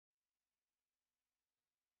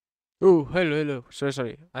Oh, hello, hello.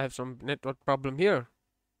 Sorry. I have some network problem here.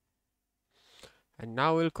 And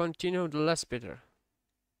now we'll continue the last better.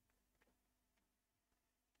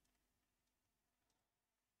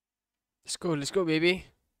 Let's go, baby.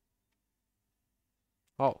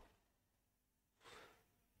 Oh.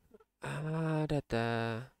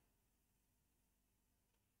 Da.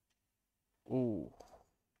 Ooh.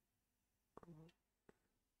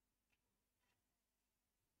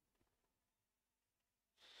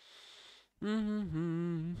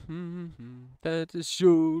 That is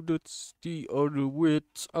you, that's the other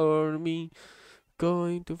wits army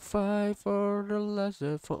going to fight for the last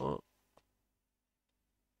for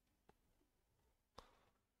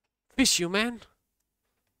fish you man.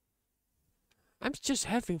 I'm just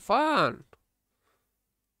having fun.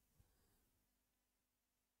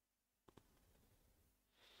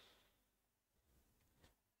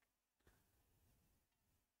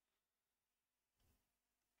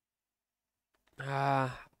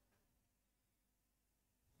 Ah,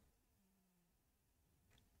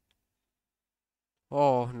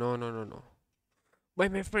 oh no. Why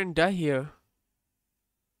my friend die here?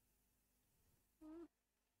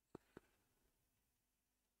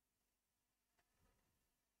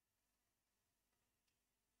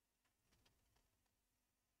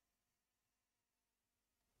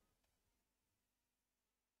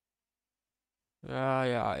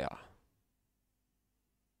 Yeah.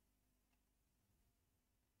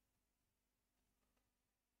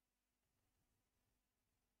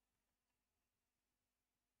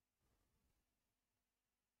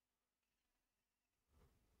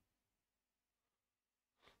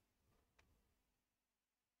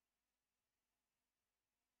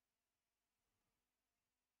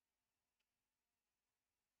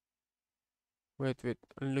 Wait.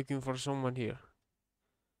 I'm looking for someone here.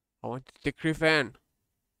 I want to take revenge.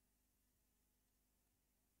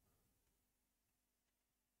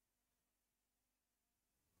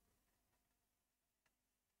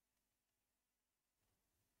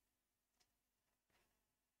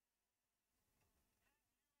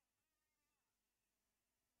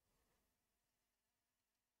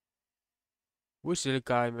 Who's the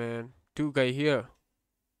guy, man? Two guy here.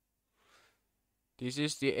 This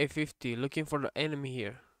is the A50. Looking for the enemy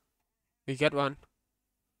here. We got one.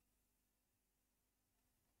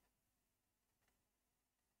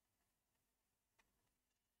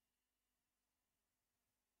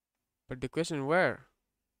 But the question where?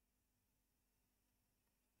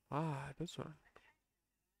 Ah, this one.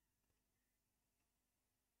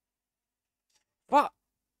 What?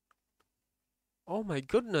 Oh my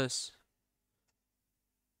goodness.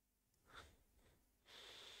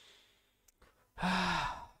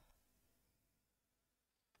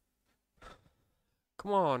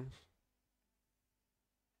 Come on.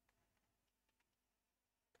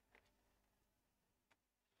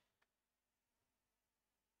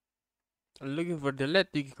 I'm looking for the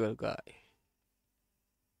electrical guy.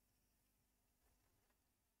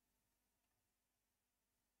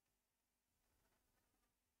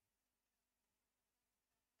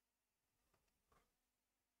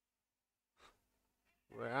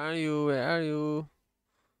 Where are you? Where are you?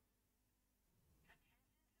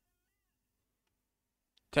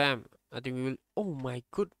 Damn. I think we will. Oh my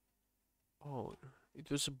good. Oh, it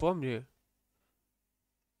was a bomb here.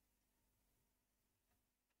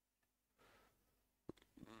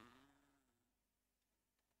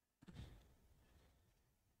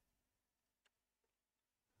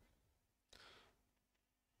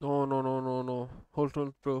 No. Hold,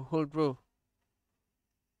 bro. Hold, bro.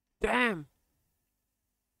 Damn.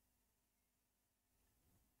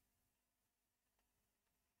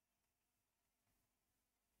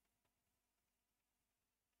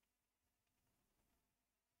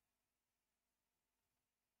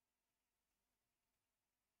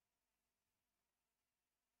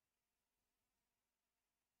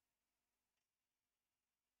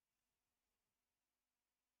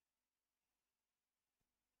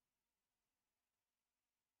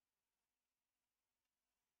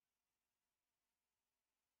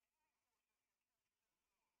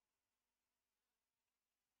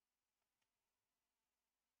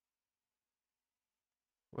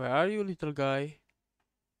 Where are you, little guy?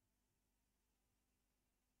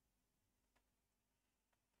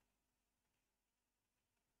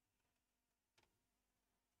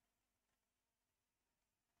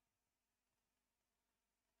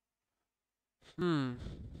 Hmm.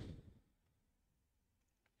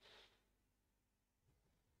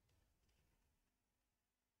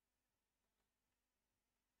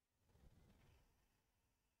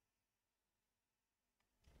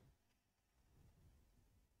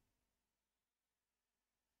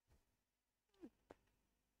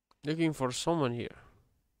 Looking for someone here.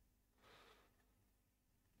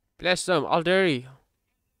 Bless them, Alderi.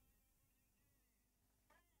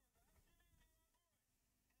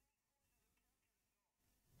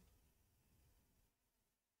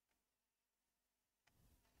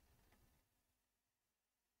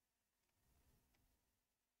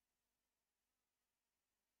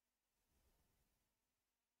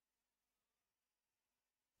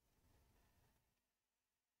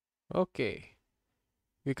 Okay.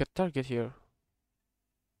 We got target here.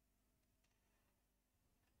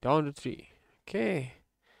 Down the tree. Okay.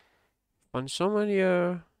 Find someone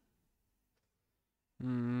here.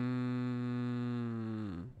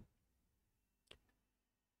 Hmm.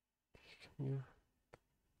 Yeah.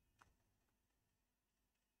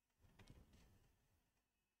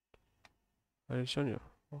 Where is Sonia?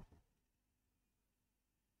 Oh,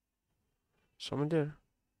 someone there.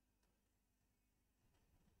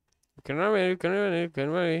 You can run away, you can run away, you can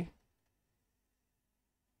run away.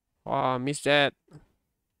 Oh, I missed that.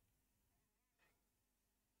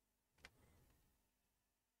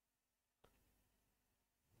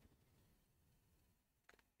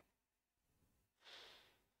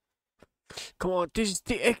 Come on, this is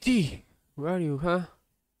the XD. Where are you, huh?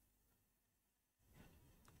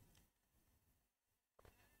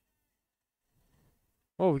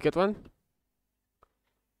 Oh, we got one.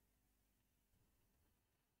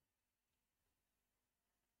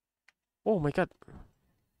 Oh my god.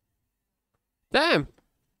 Damn.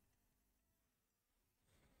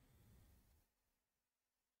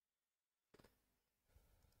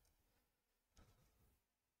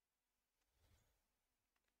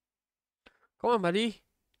 Come on, buddy.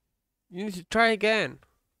 You need to try again.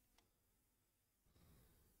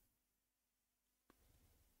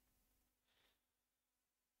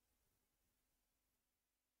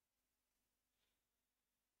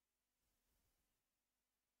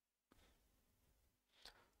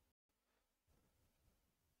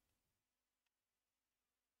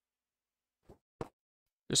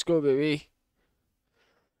 Let's go, baby.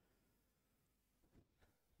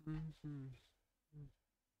 Mhm.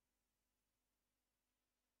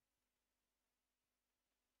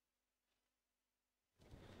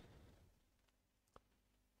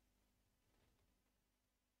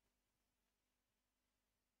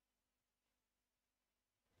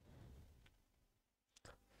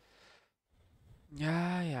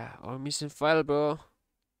 Yeah, yeah. Our mission file, bro.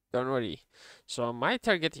 Don't worry. So my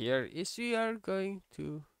target here is we are going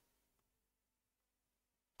to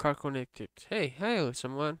car connected. Hey, hello,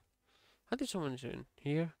 someone. How did someone in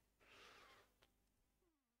here?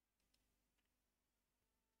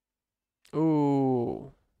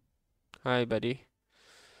 Oh, hi, buddy.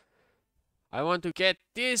 I want to get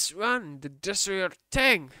this one, the destroyer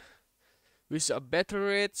tank, with a better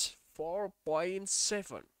rate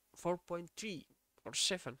 4.7, 4.3 or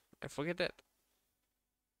 7. I forget that.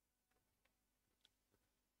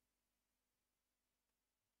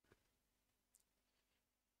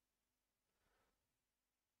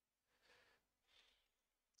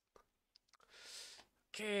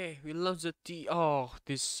 Okay, we love the T. Oh,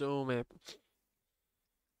 this so map.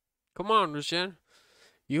 Come on, Russian.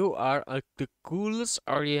 You are the coolest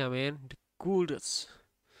area, man. The coolest.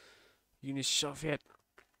 Unit Soviet.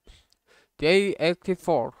 Day active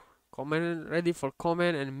 4. Command ready for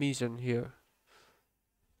command and mission here.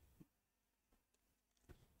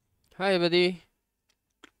 Hi, buddy.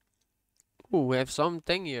 Ooh, we have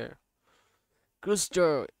something here.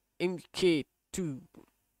 Cruiser MK2.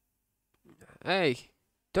 Hey,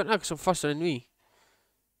 don't act so faster than me.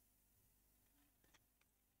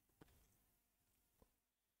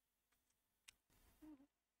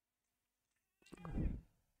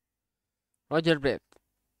 Roger that.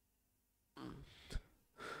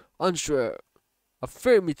 Answer.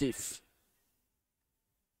 Affirmative.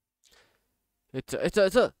 It's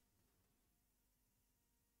a.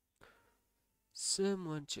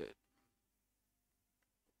 Someone chat.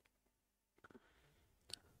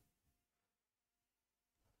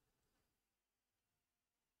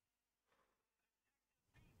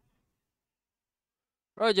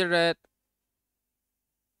 Roger that.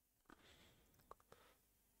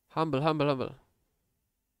 Humble, humble, humble.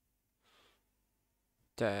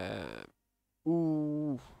 Damn.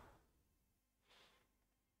 Ooh.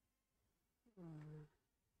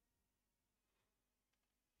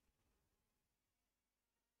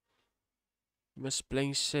 Must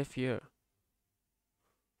playing safe here.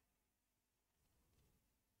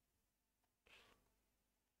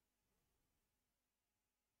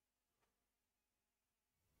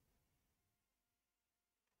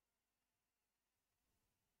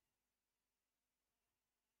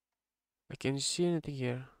 I can't see anything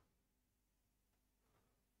here.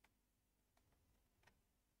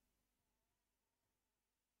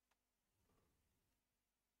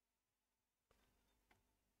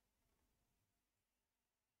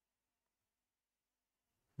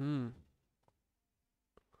 Hmm.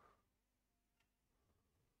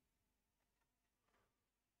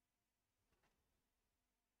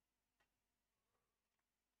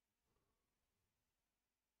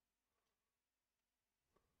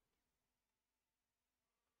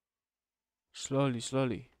 Slowly,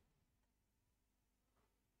 slowly.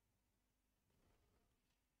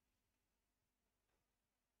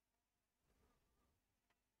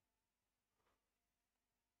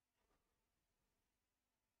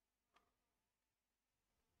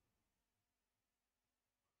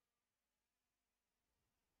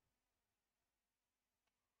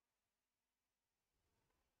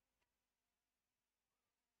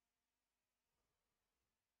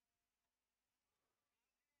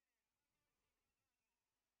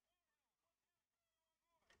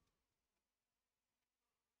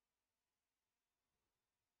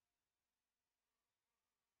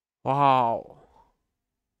 Wow.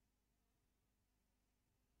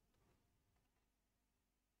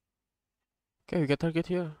 Okay, we got target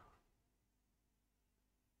here.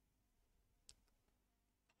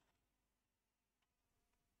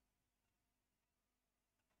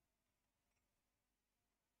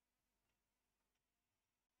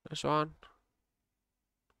 Nice one.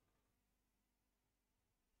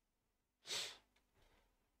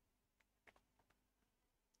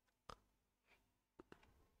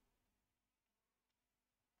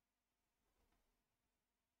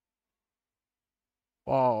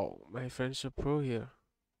 Wow, my friend's a pro here.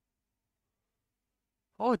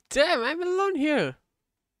 Oh damn, I'm alone here.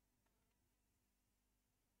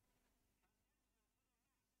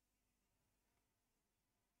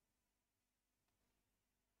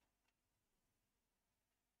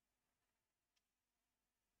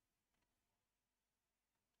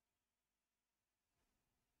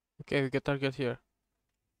 Okay, we got target here.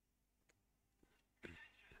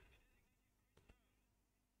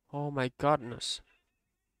 Oh my goodness.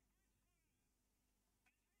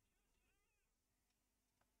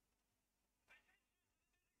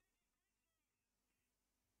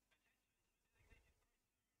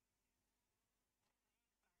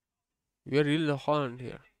 We're really on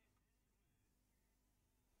here.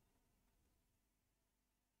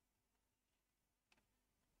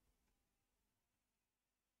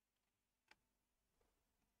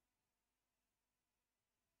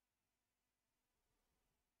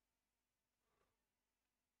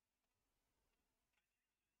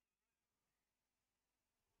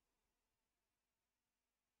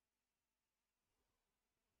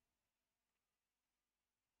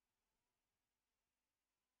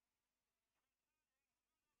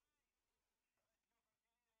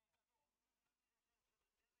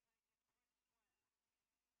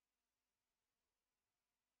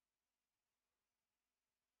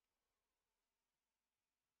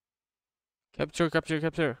 Capture, capture,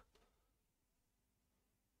 capture.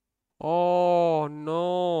 Oh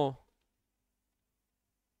no.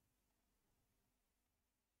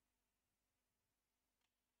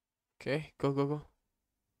 Okay, go, go, go.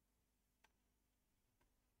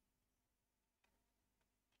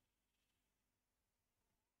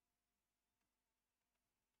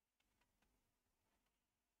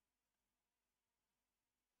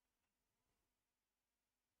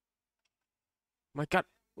 My god.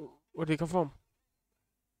 Where did he come from?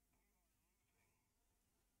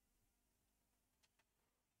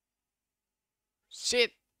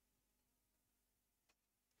 Shit.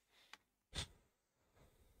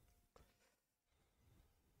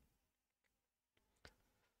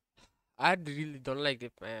 I really don't like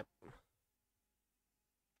this map.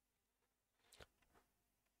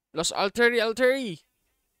 Los Alteri, Alteri.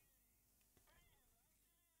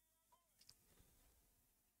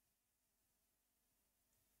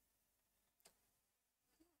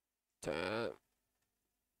 Ta-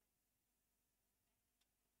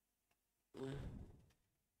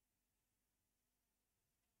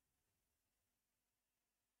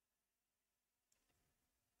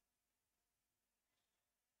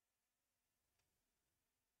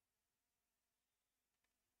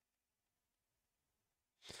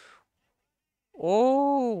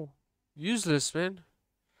 Oh, useless, man.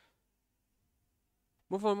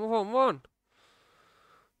 Move on, move on, move on.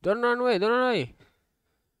 Don't run away, don't run away.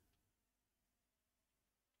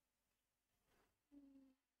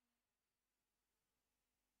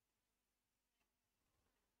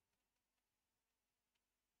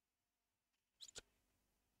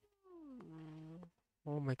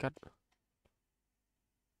 Oh my god.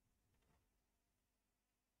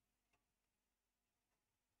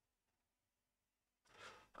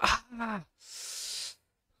 Ah!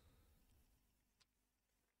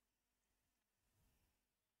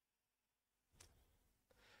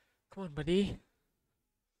 Come on, buddy.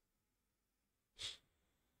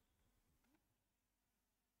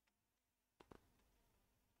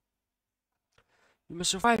 You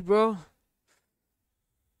must survive, bro.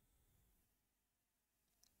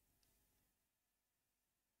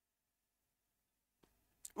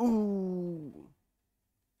 Ooh.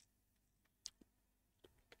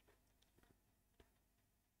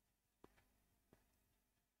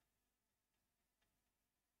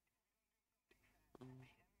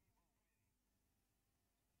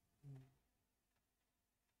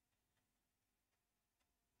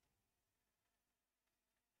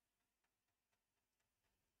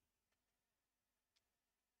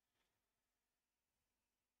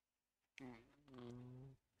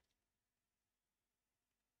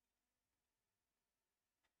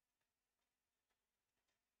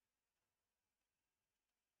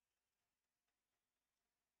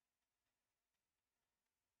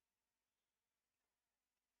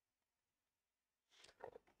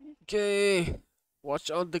 Okay.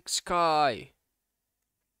 Watch out the sky.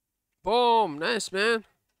 Boom. Nice, man.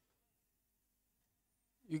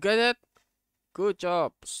 You got that? Good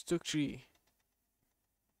job, Stuck Tree.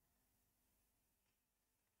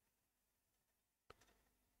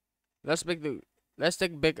 Let's make the let's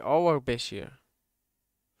take back our base here.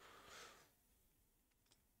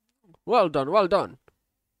 Well done, well done.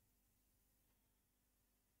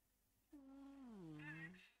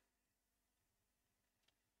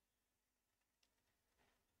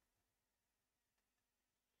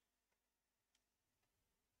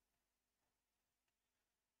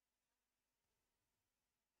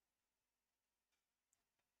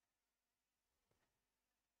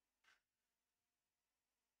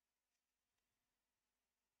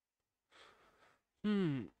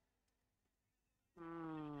 Hmm.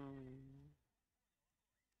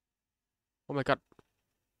 Oh my god.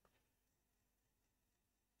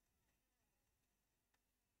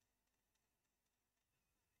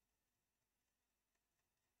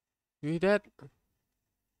 You did that?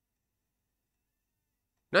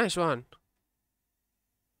 Nice one.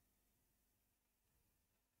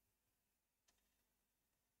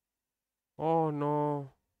 Oh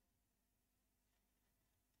no.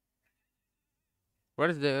 Where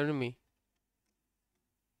is the enemy?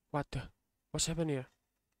 What the? What's happening here?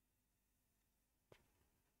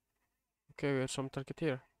 Okay, we have some target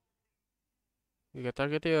here. We got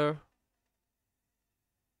target here.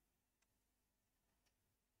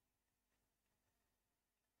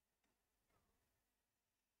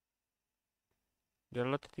 There are a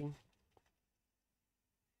lot of things.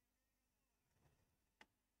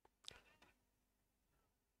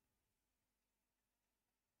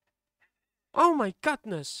 Oh my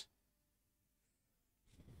goodness!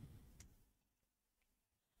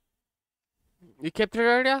 You captured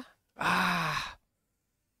area? Ah!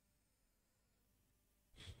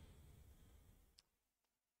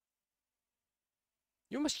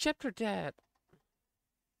 You must capture that.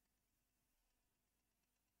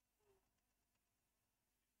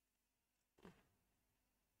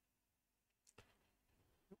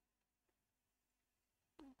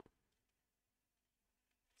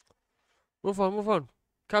 Move on, move on.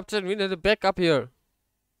 Captain, we need to back up here.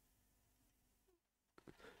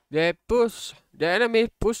 The enemy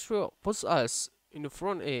push us in the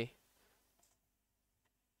front A.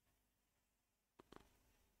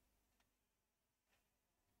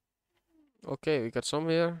 Okay, we got some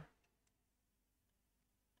here.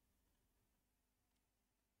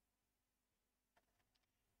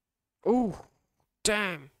 Oh,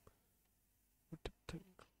 damn.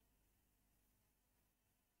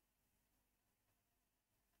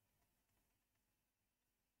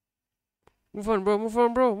 Move on, bro. Move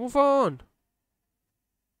on, bro. Move on.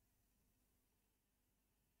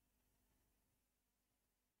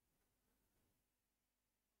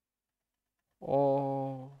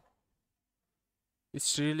 Oh,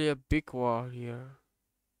 it's really a big war here.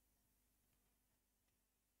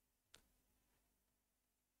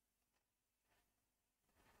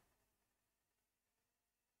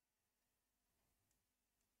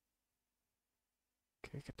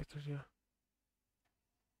 Okay, get the clear.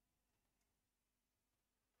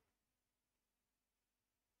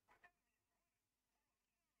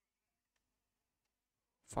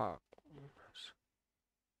 Fuck.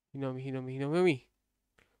 He know me. Big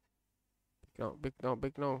no, big no,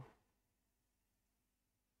 big no.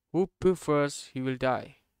 Who prefers he will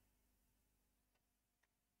die?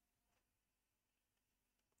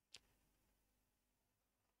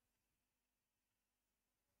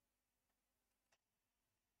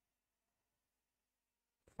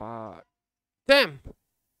 Fuck. Damn!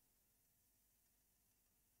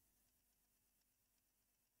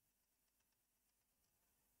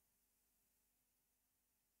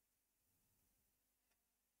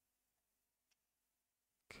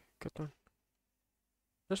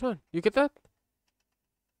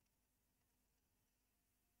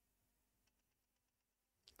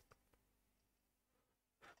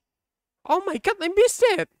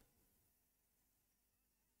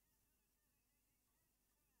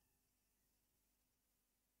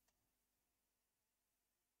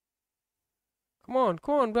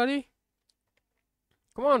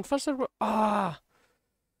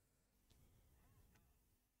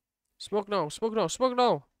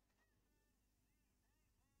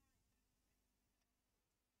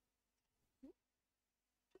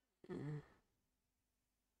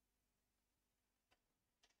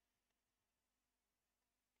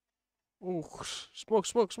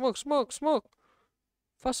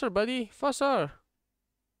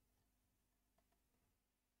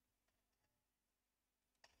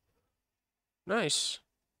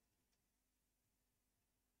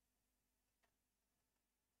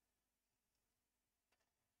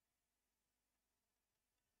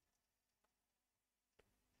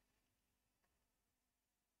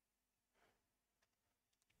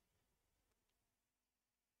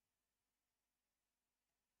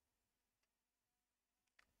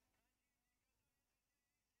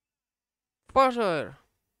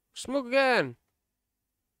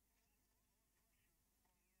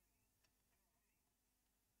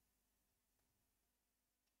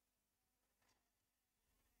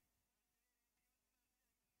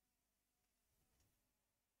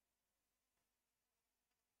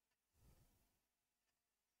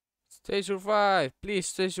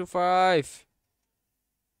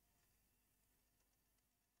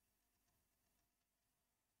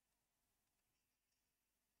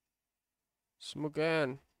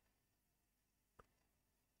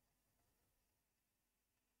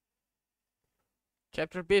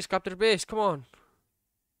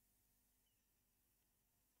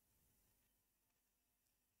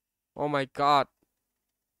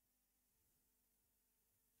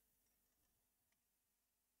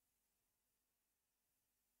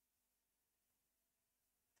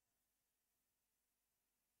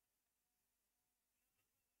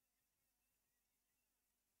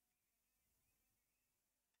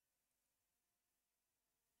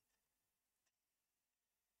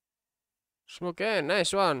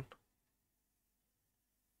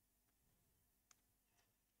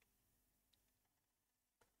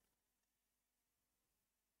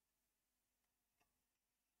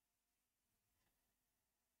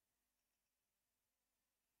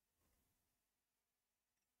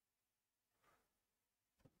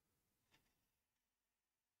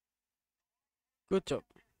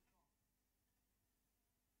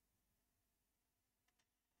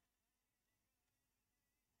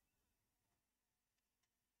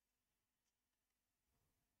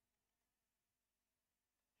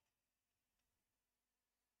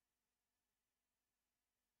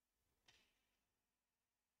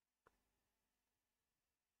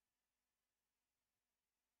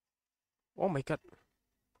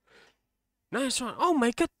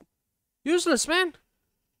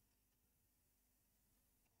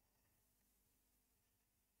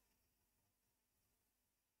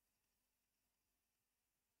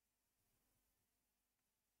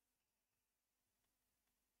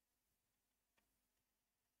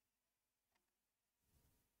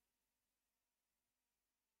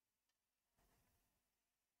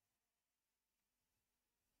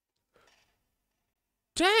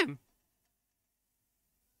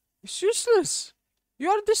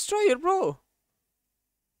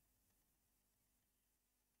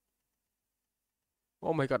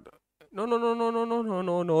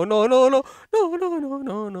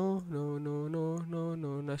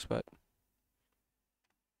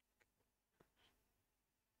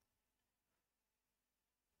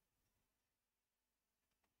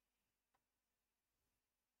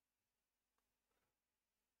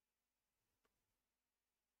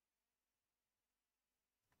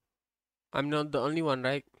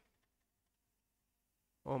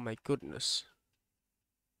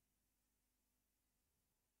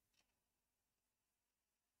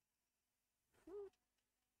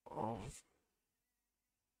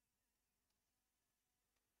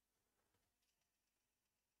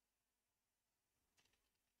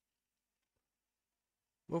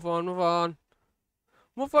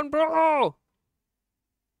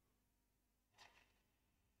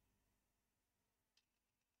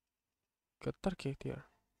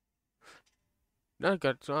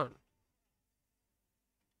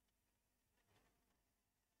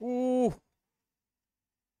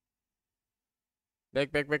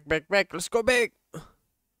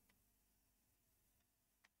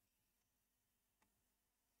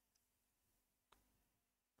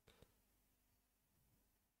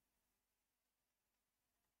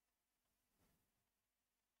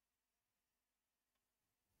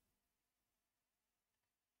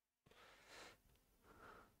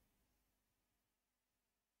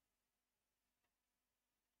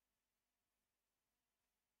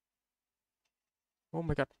 Oh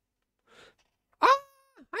my god. Ah!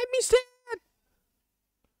 I missed it!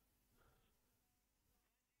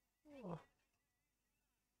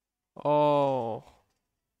 Oh.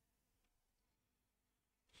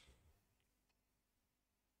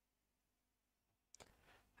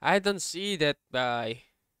 I don't see that guy.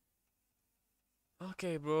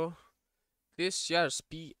 Okay, bro. This just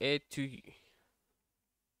PA2.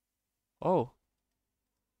 Oh.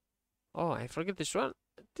 Oh, I forget this one.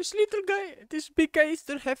 This little guy, this big guy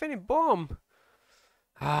don't have any bomb.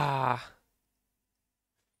 Ah.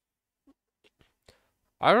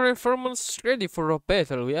 Our informants ready for a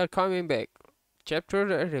battle. We are coming back. Chapter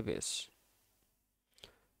the Erebus.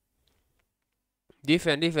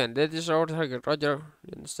 Defend, defend. That is our target. Roger.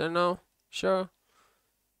 You understand now? Sure.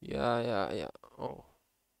 Yeah. Oh.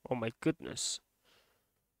 Oh my goodness.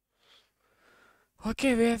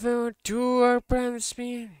 Okay, we have two our prime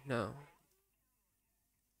speed now.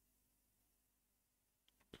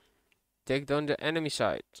 Take down the enemy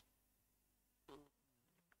side.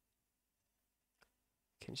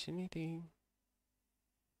 Can you see anything?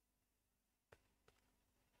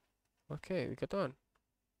 Okay, we got on.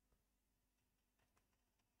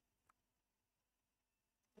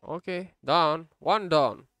 Okay, down. One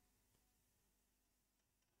down.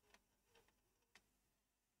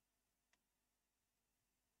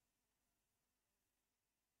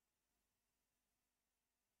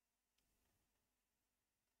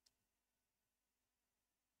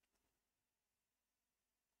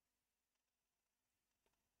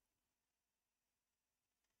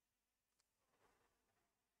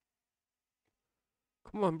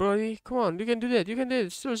 Come on, Brody. Come on, you can do that. You can do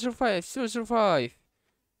it. Still survive. Still survive.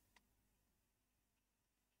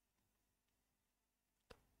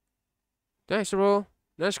 Nice, bro.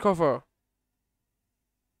 Nice cover.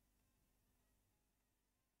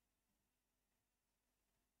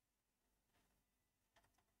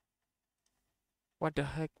 What the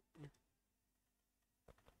heck?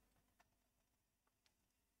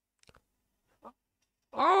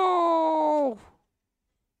 Oh!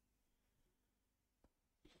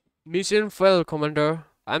 Mission failed, Commander.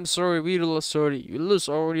 I'm sorry, we lost sorry. We lose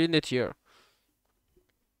our unit here.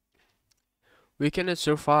 We cannot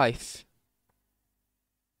survive.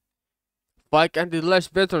 Fight and the less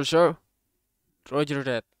better, sir. Roger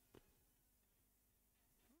that.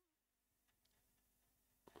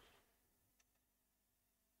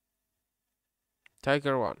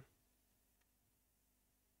 Tiger 1.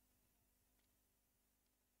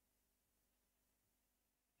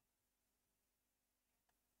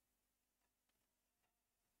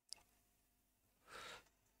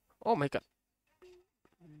 Oh my god.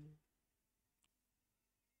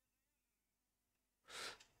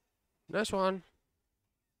 Nice one.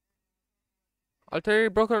 Artillery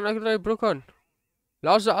broken, artillery broken.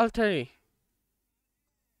 Lost the artillery.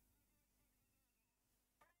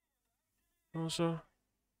 Also.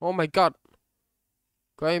 Oh my god.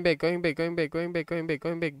 Going back, going back, going back, going back, going back,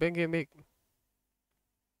 going back, going back.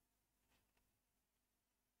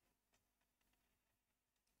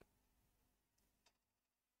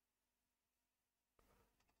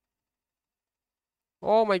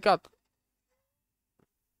 Oh my god.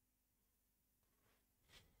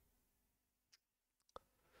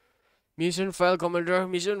 Mission file, Commander.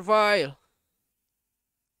 Mission file.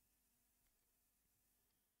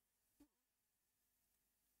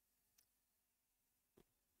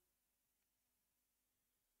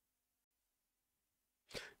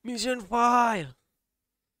 Mission file.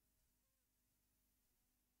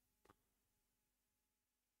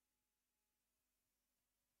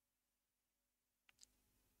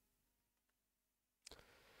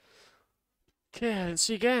 Okay, let's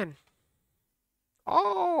see again.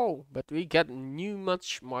 Oh, but we got new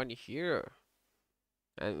much money here.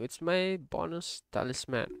 And it's my bonus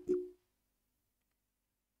talisman.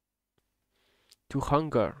 To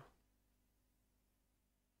hunger.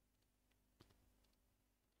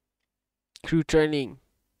 Crew training.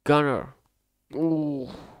 Gunner. Ooh.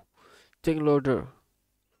 Tank loader.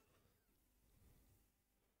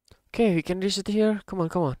 Okay, we can reset here. Come on,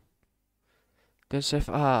 come on. Then save.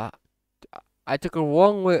 I took a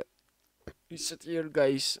wrong way. Reset here,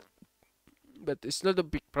 guys. But it's not a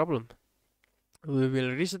big problem. We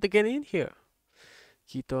will reset again in here.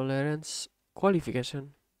 Key tolerance.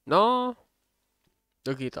 Qualification. No.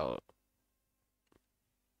 Okay,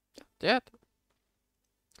 that.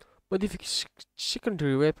 Modification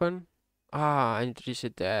secondary weapon. I need to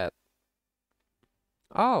reset that.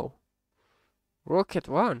 Oh. Rocket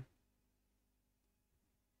 1.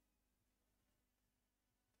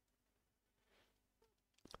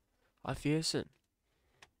 Aviation.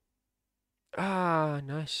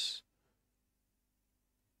 Nice.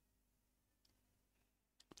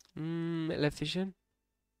 Left vision.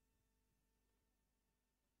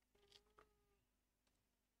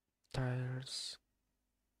 Tires.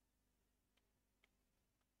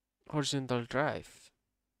 Horizontal drive.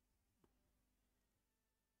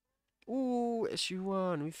 Ooh,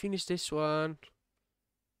 SU1. We finished this one.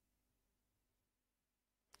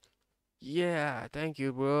 Yeah, thank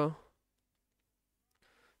you, bro.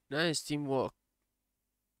 Nice teamwork.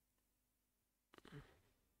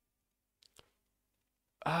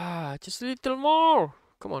 Ah, just a little more.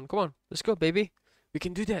 Come on, come on. Let's go, baby. We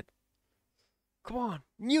can do that. Come on.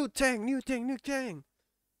 New tank, new tank, new tank.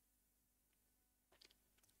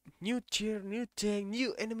 New cheer, new tank,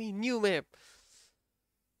 new enemy, new map.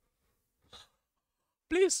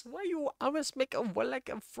 Please, why you always make a like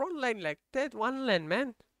a front line like that? One line,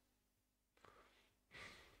 man.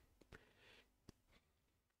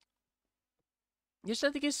 Your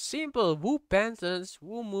strategy is simple. Who pants,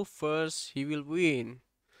 who move first, he will win.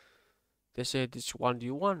 They said it's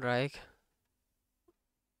 1v1, right?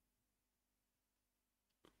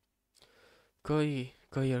 Go here,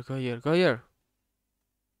 go here, go here, go here.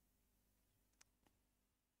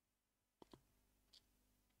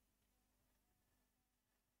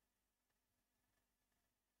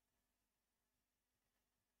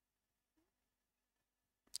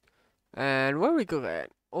 And where we go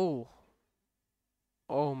at? Oh,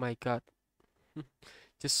 oh my god.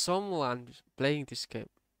 Just someone playing this game.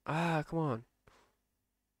 Ah, come on.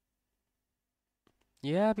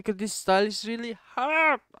 Yeah, because this style is really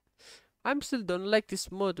hard. I'm still don't like this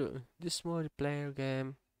multiplayer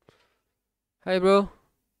game. Hey, bro.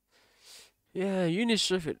 Yeah, you need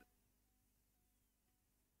to it.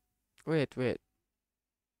 Wait, wait.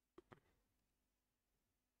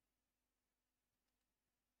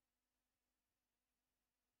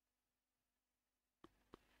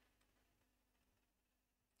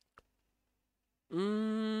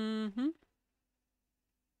 Mm-hmm.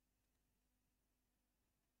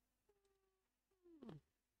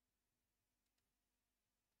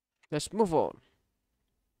 Let's move on.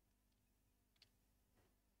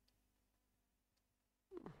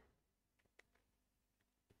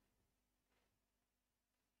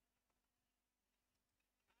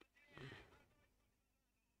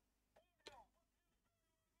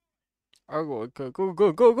 I'll go, go, go,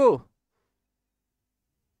 go, go, go.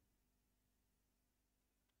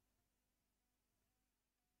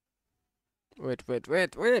 Wait, wait,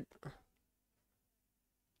 wait, wait.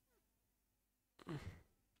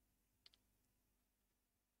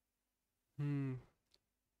 Hmm.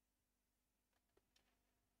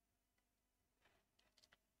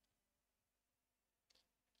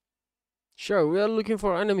 Sure, we are looking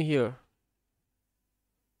for enemy here.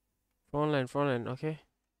 Front line, okay.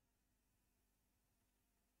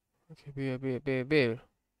 Okay, bear.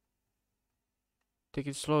 Take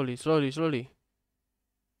it slowly, slowly, slowly.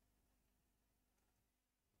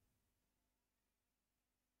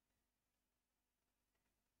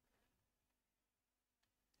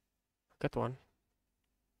 Got one.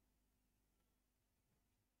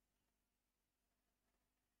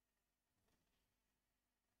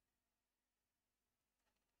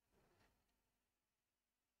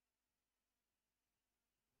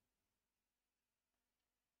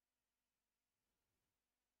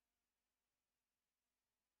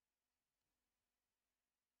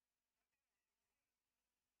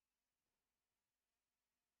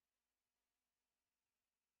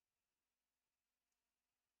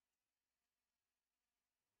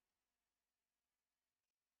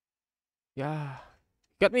 Yeah.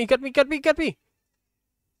 Got me, got me, got me, got me.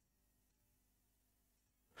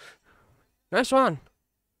 Nice one.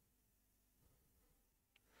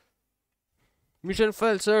 Mission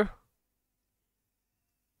failed, sir.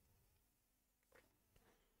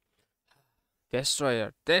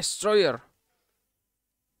 Destroyer, destroyer.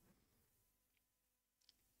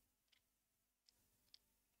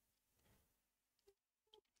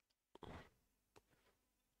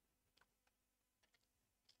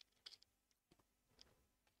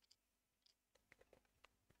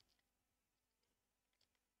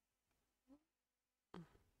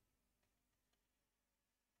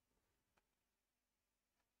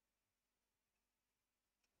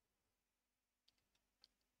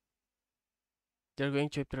 They're going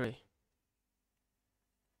to play.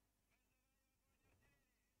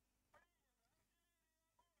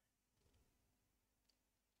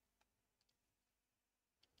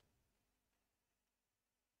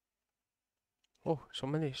 Oh, so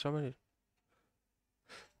many, so many.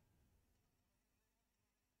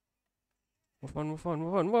 Move on, move on,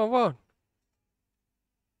 move on, move on.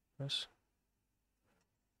 Yes.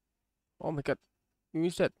 Oh my god. You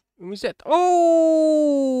missed that. You missed that.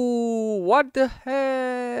 Oh! what the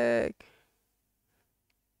heck?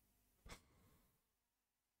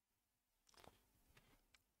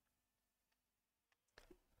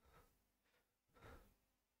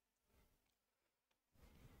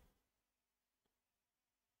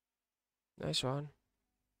 Nice one.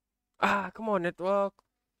 Ah, come on, network.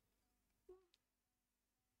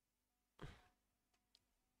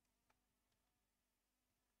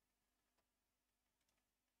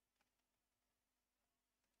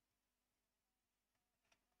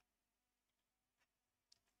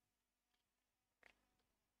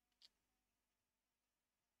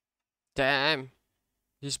 Damn.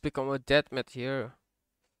 Just become a deathmat here.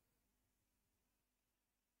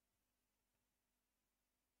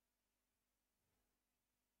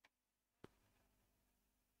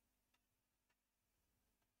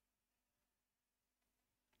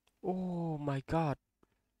 Oh my god.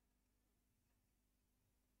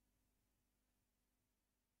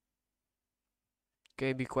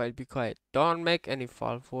 Okay, be quiet, be quiet. Don't make any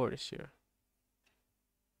foul force here.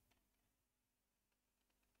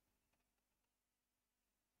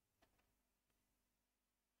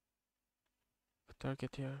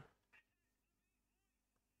 Target here.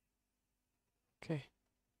 Okay.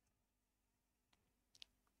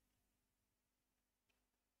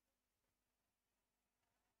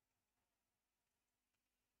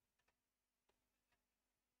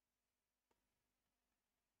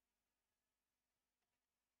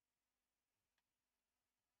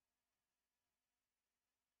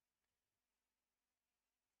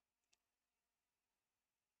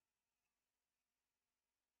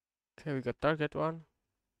 Okay, we got target one.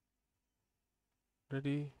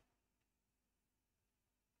 Ready?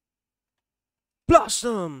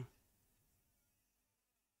 Blossom!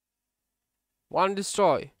 One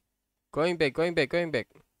destroy. Going back, going back, going back.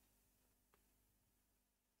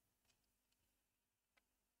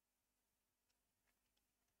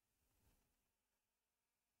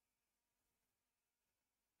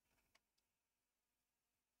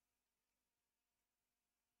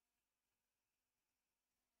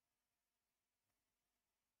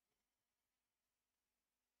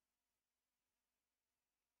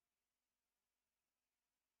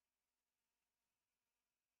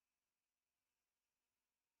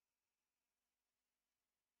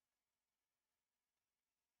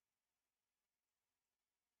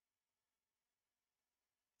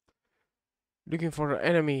 Looking for an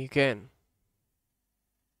enemy again.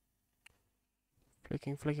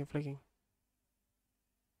 Flicking, flicking, flicking.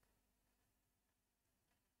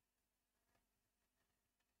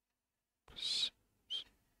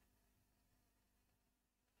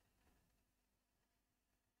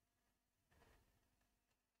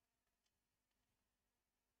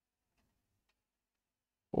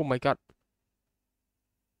 Oh my god.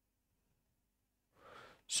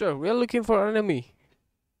 Sir, we are looking for an enemy.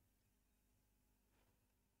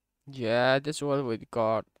 Yeah, that's what we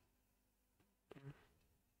got.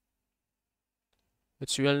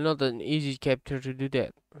 It's really not an easy capture to do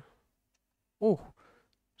that. Oh,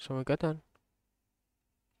 so we got done.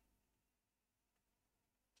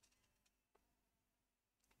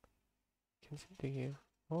 Can see the here.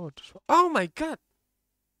 Oh, oh my god!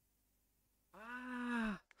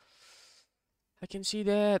 Ah, I can see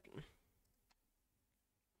that.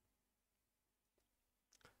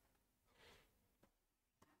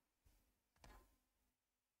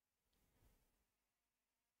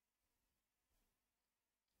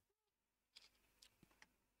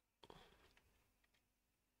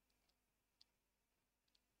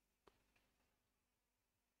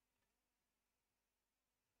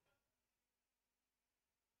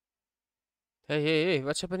 Hey, hey, hey!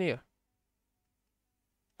 What's happening here?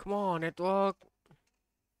 Come on, network.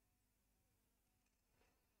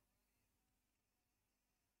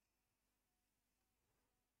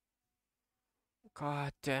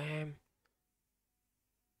 God damn.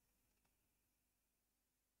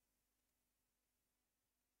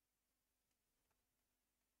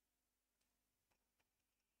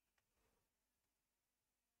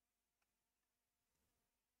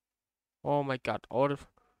 Oh my god! All of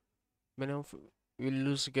man, we'll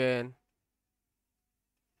lose again.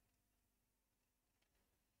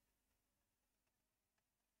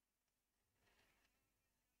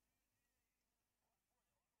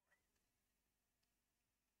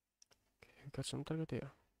 We got some target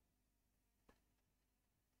here.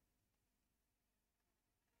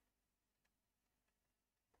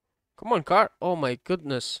 Come on, car! Oh my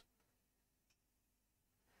goodness!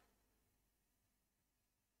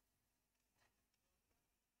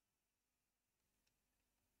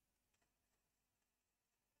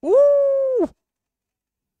 Woo!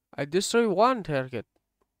 I destroyed one target.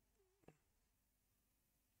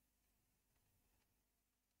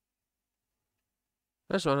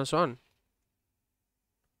 Nice one, nice one.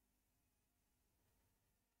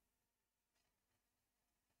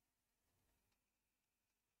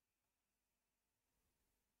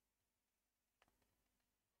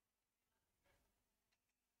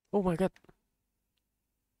 Oh my god.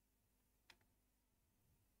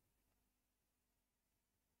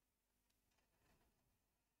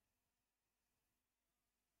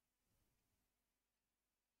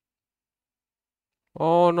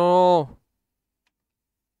 Oh no.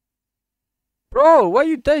 Bro, why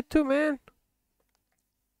you died too, man?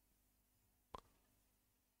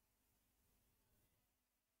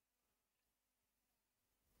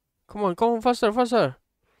 Come on, faster, faster.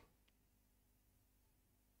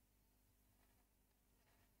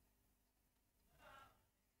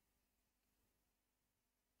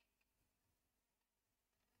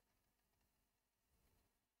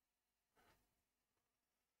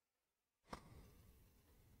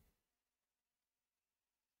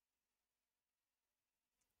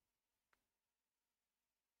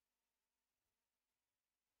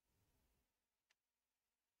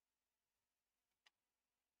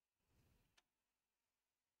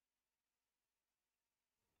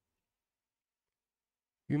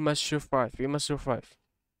 We must survive. We must survive.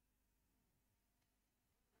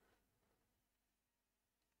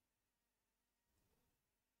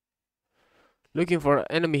 Looking for an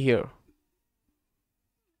enemy here.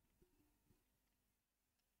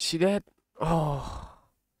 See that? Oh,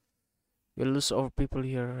 we lose our people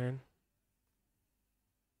here, man.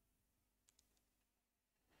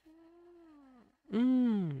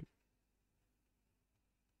 Mm.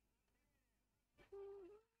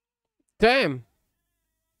 Damn.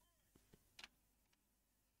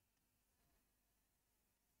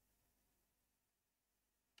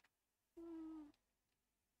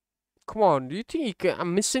 Come on. Do you think a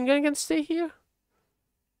missing gun can stay here?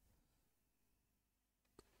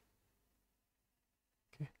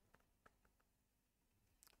 Okay.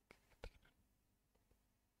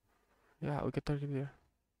 Yeah, we can target here.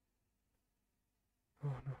 Oh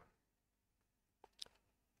no.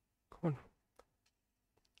 Come on.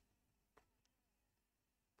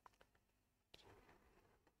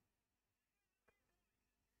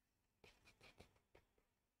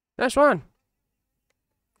 Nice one.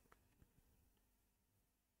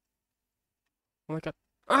 Oh my god.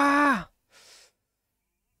 Ah!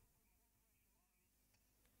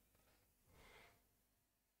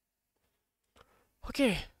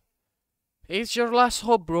 Okay. It's your last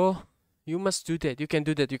hope, bro. You must do that. You can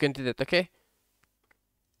do that. You can do that, okay?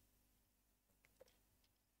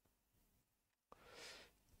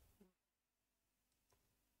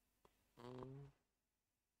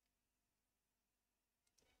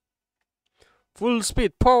 Full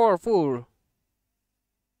speed, powerful.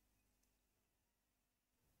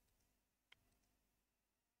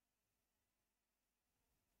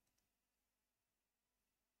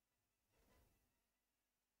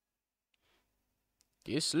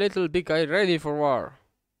 This little big guy ready for war.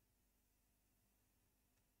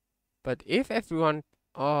 But if everyone...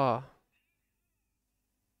 Oh.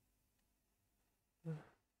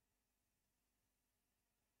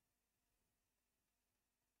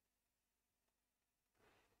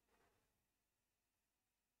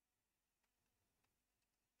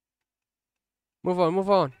 Move on, move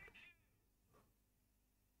on.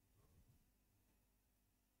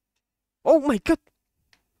 Oh my god!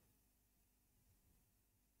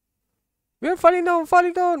 We're falling down,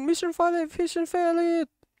 falling down! Mission failed, mission failed!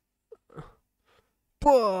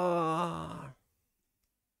 Bah!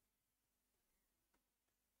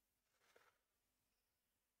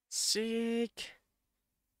 Sick!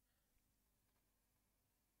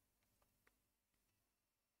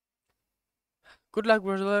 Good luck,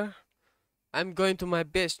 brother. I'm going to my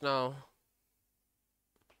base now.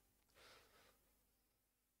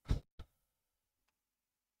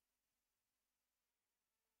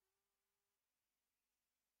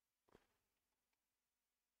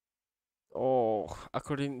 Oh,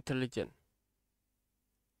 according intelligent.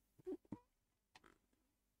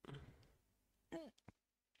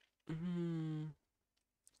 Mm.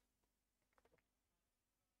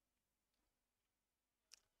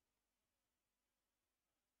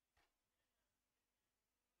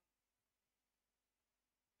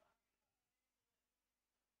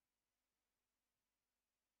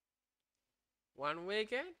 One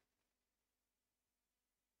weekend?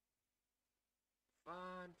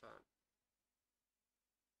 Fun, fun.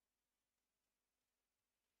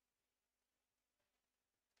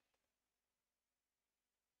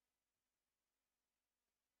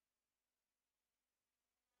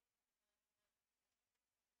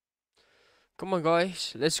 Come on,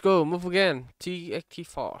 guys. Let's go. Move again.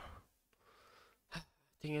 T4. I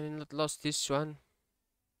think I not lost this one.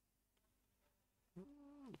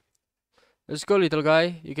 Let's go, little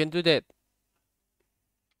guy. You can do that.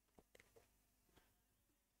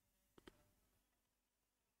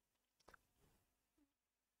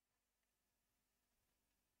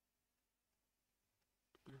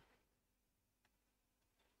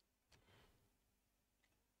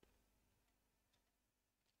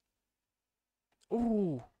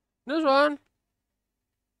 Ooh. This one.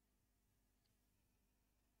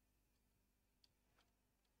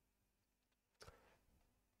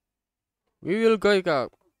 We will go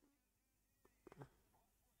up.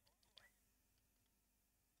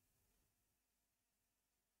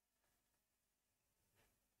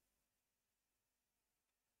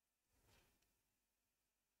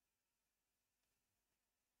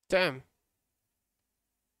 Damn.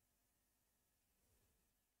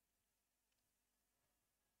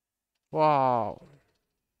 Wow.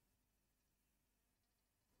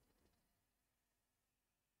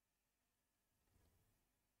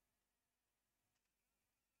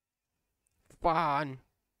 Fun.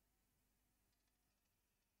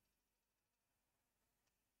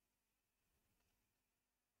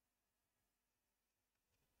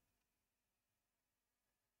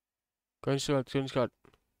 Screenshot.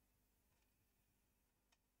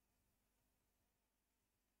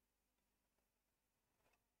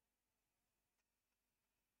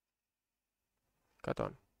 Cut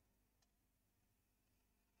on.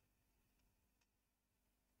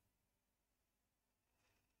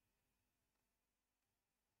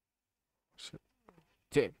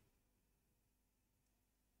 Damn.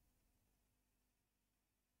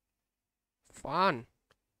 Fun.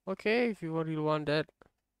 Okay, if you really want that.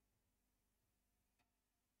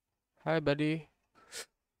 Hi, buddy.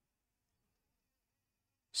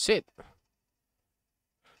 Sit.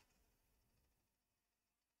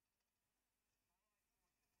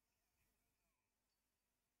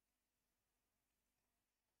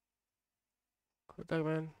 Good luck,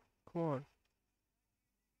 man. Come on.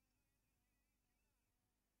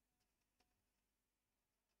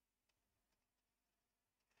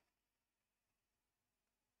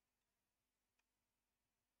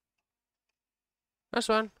 Nice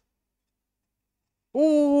one.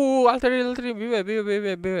 Ooh, alter,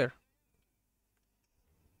 beware.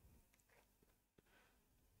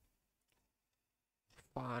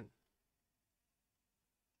 Fun.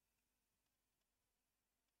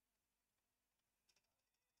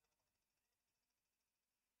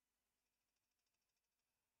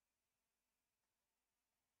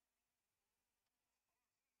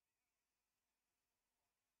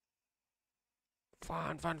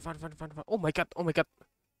 Fun. Oh my god.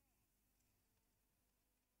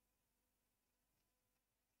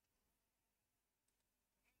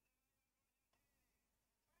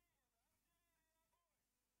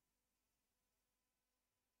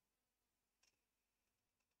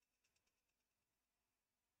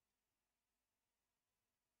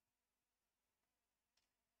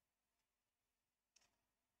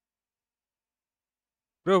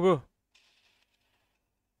 Bro.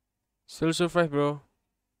 Still survive, bro.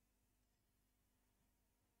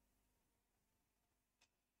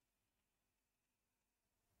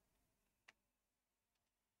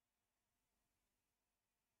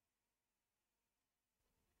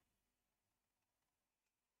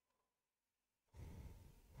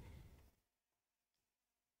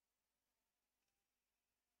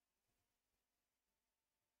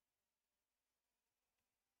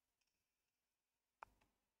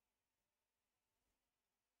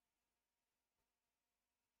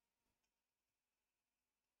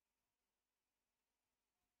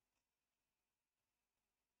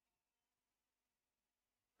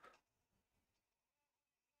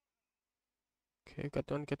 Okay,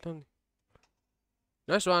 got one.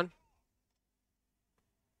 Nice one.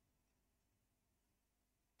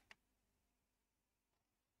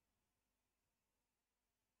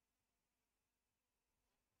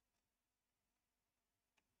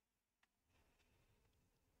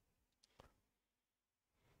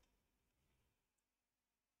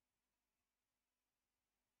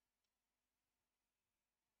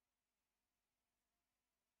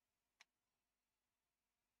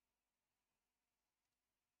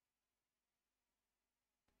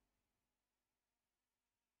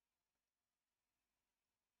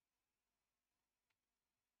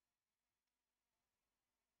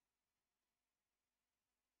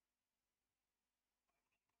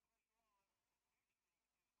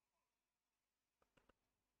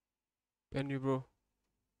 Penny, bro.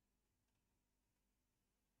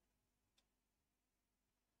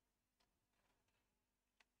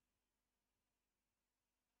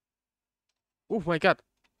 Oh my god.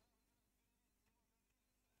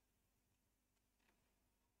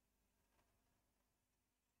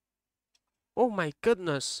 Oh my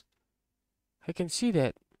goodness. I can see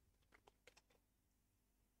that.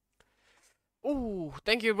 Oh,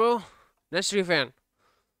 thank you, bro. Nice revenge.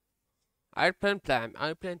 I plan time.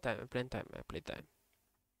 I plan time. I plan time. I plan time.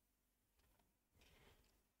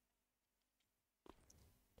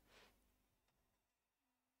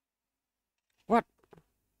 What?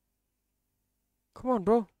 Come on,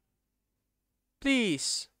 bro.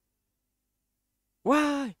 Please.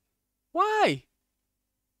 Why? Why?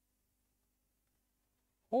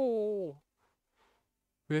 Oh,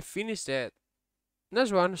 we have finished that.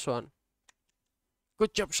 Nice one. Nice one.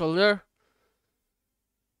 Good job, soldier.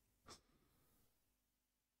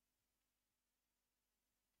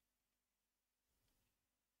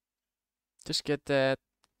 Just get that.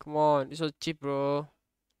 Come on. It's so cheap, bro.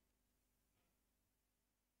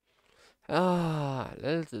 Ah,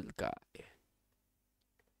 little guy.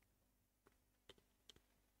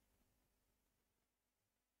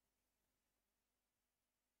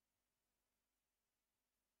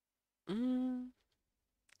 Mm,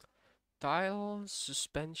 tile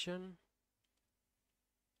suspension.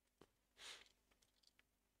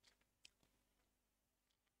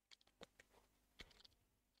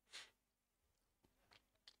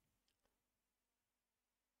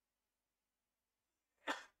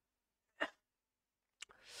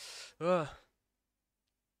 Ugh.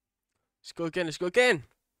 Let's go again. Let's go again.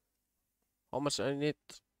 How much I need?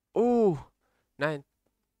 Oh, 900.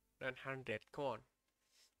 Come on.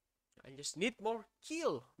 I just need more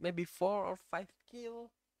kill. Maybe 4 or 5 kill.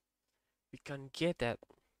 We can get that.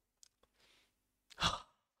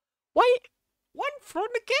 Why? One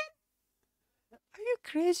front again? Are you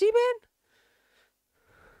crazy, man?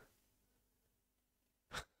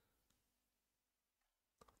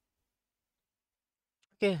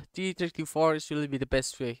 Okay, T-34 is really be the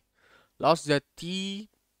best way. Lost the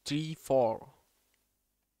T-34.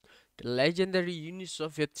 The legendary Union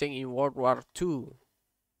Soviet tank in World War II.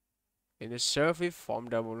 In the survey from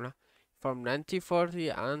 1940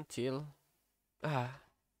 until I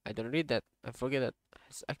don't read that. I forget that.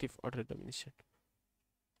 It's active order domination.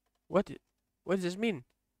 What? What does this mean?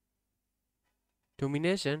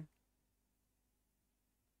 Domination?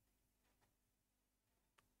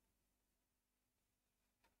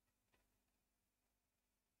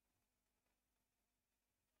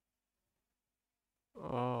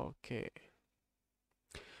 Okay.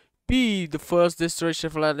 Be the first destroy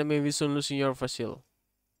several enemy will soon losing your facil.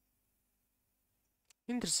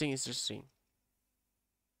 Interesting, interesting.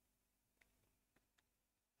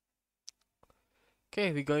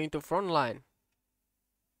 Okay, we're going to front line.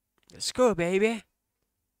 Let's go, baby.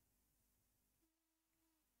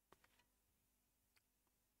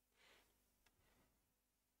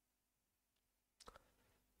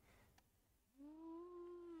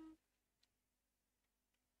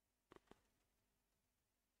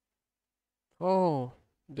 Oh,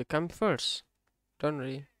 they come first. Don't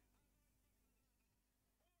worry.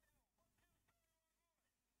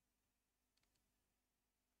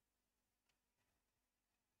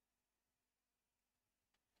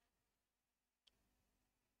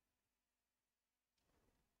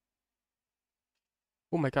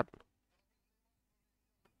 Oh my god.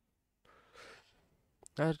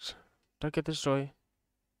 That target destroy.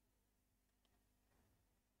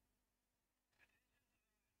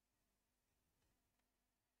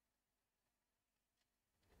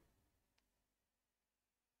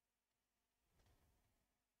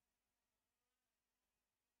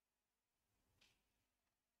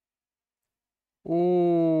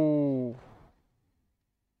 Oh.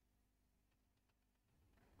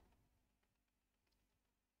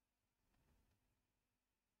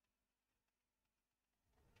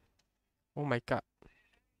 Oh my god.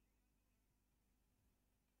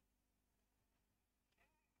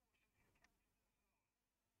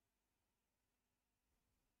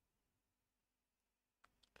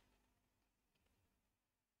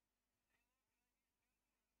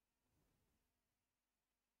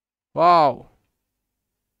 Wow.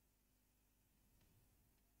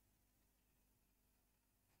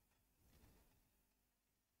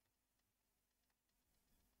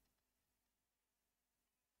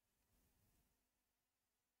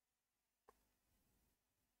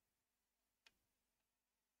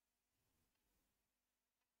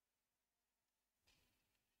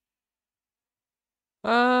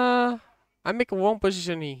 Uh, I make a wrong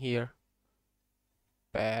positioning here.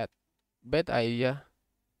 Bad. Bad idea.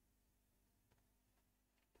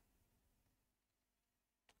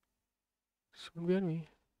 Someone behind me.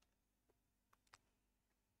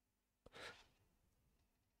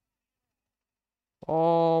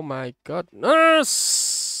 Oh my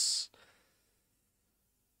goodness.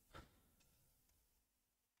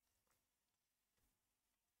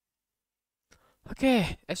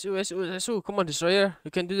 Okay, SU, come on, destroyer.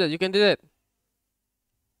 You can do that. You can do that.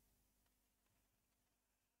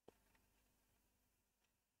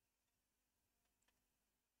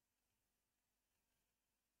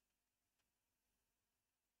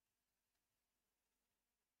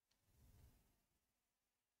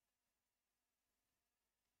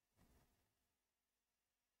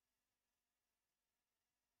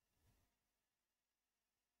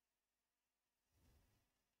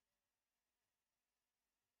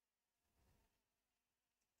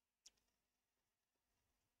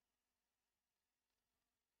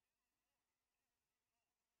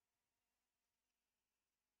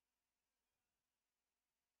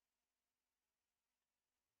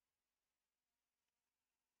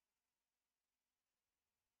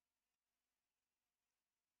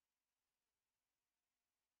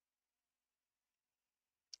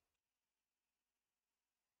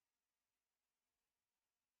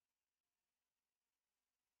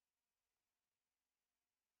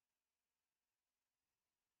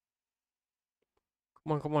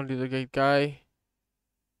 Come on, little gate guy.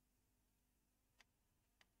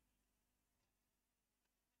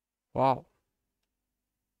 Wow.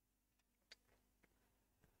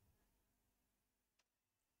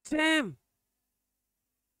 Damn.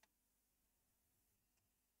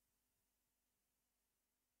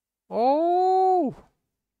 Oh.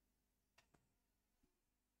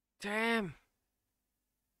 Damn.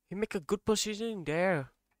 He make a good position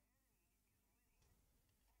there.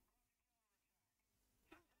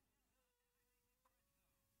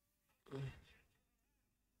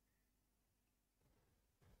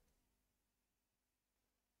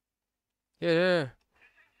 Yeah, yeah.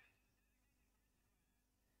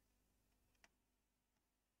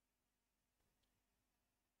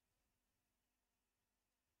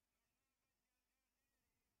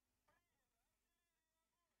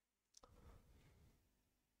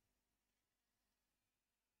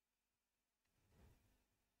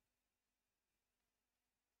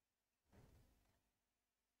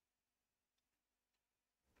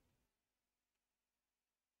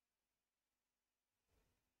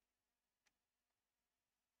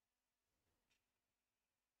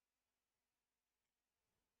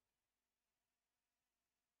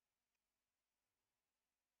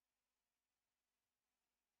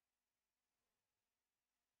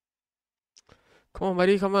 Come on,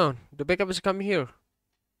 buddy, come on. The backup is coming here.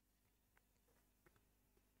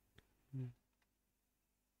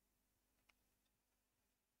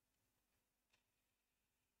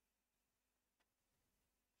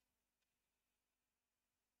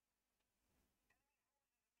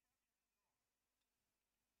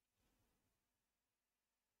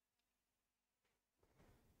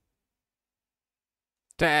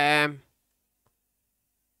 Damn.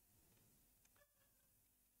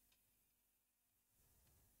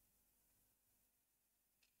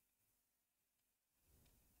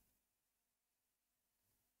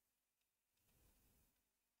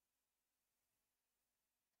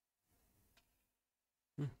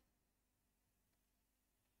 Hmm.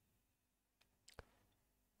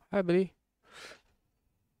 Hi, buddy.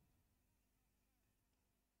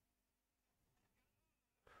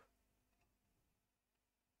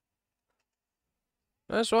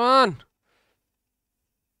 Nice one.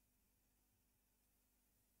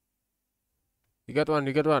 You got one,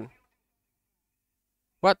 you got one.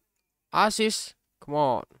 What? Assist? Come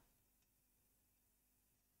on.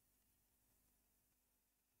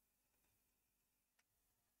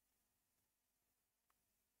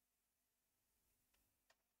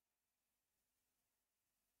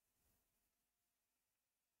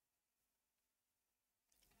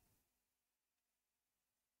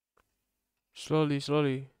 Slowly,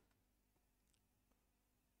 slowly.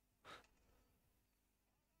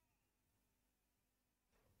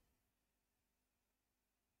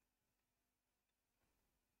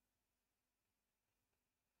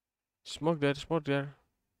 Smoke there, smoke there.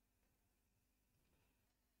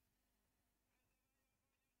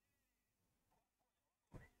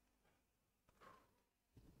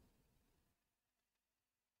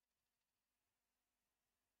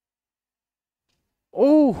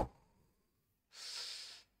 Oh!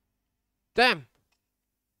 Damn!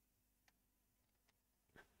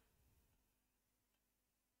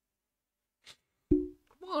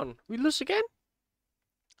 Come on, we lose again?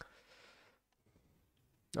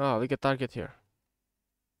 Oh, we get target here.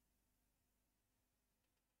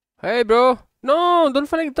 Hey, bro! No, don't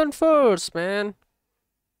flank done first, man.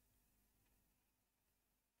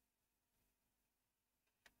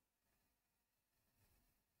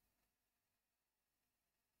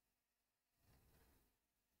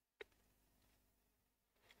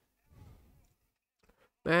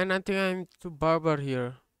 Man, I think I'm too barbar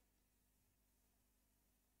here.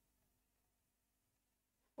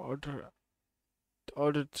 Order,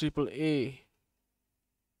 order triple A.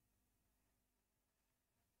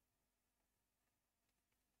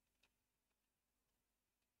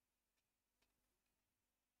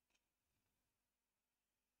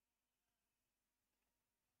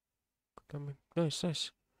 Come in. Nice,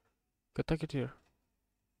 nice. Go take it here.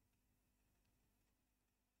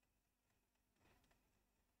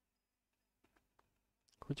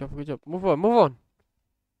 Good job, good job. Move on, move on.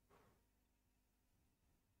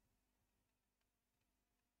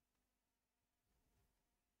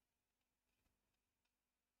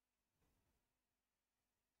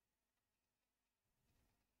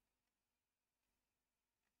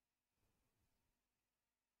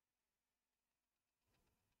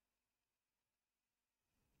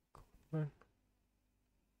 Man.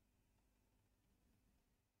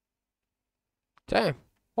 Damn.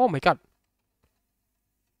 Oh my god.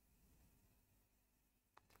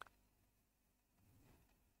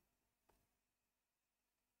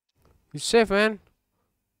 You safe, man.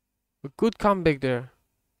 A good comeback there.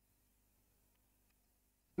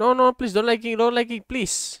 No, no, please don't like it,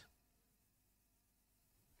 please.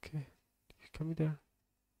 Okay, come there.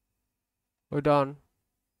 We're done.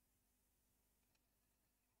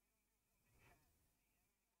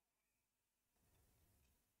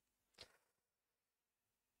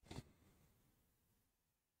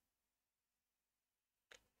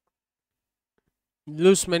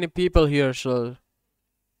 Lose many people here, so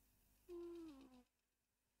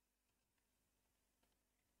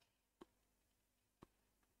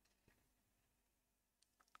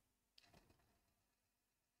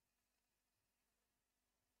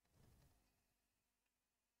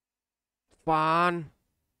fun.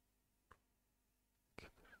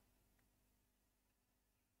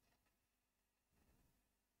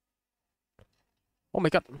 Oh my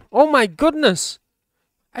god. Oh my goodness.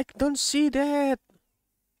 I don't see that.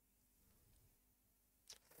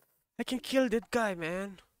 I can kill that guy,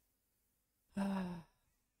 man.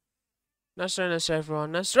 Nice try, nice try,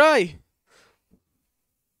 everyone. Nice try.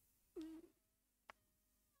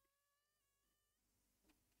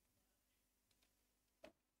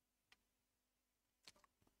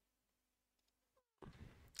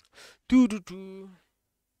 Do do do.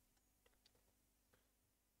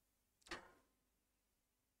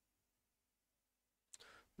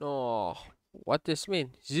 No. What this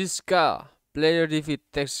mean? Ziska. Player defeat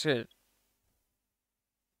texture.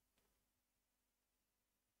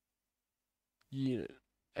 Yeah.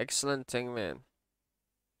 Excellent thing, man.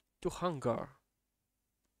 To hunger.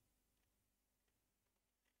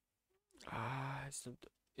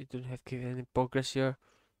 It don't have given any progress here.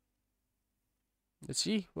 Let's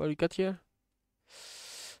see what we got here.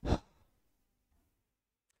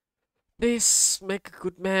 Please make a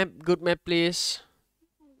good map, please.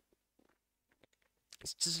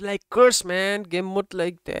 It's just like curse, man. Game mode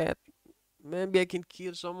like that. Maybe I can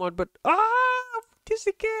kill someone, but this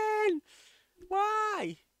again.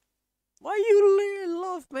 Why? Why you really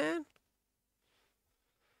love, man?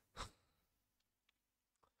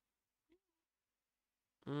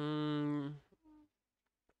 Mm,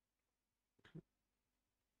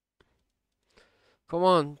 come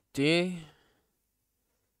on, D.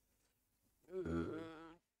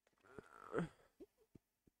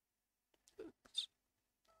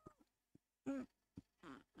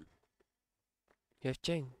 You have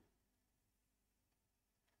changed.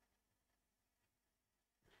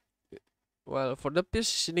 Well, for the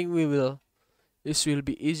positioning, we will. This will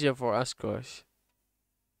be easier for us, guys.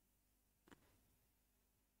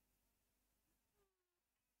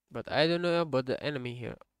 But I don't know about the enemy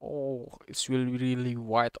here. Oh, it's really really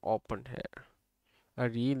wide open here. A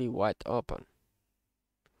really wide open.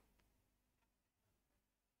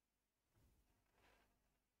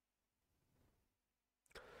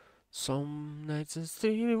 Some nights I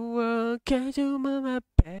still work, can't you my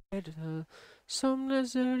better. Some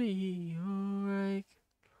nights are alright.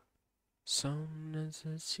 Some nights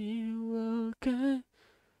I still work,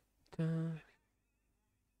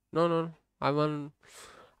 no, no, I want.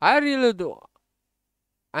 I really do.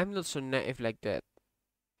 I'm not so naive like that.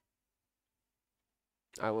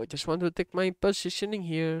 I would just want to take my positioning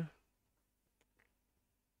here.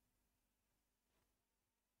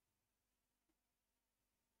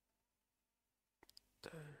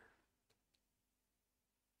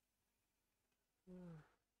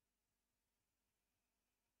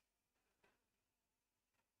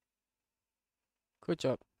 Good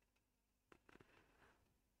job.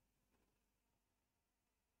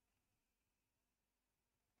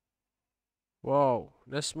 Wow,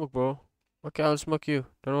 nice smoke, bro. Okay, I'll smoke you.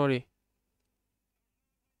 Don't worry.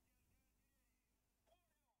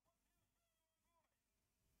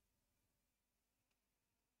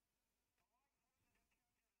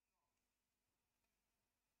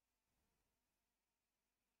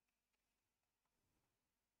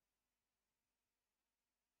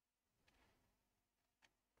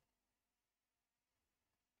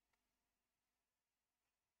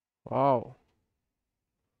 Wow.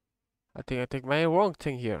 I think I take my wrong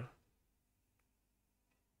thing here.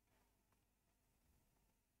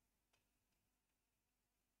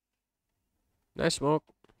 Nice smoke.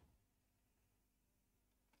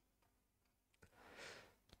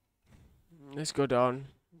 Let's go down.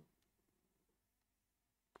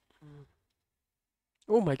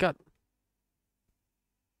 Oh my god.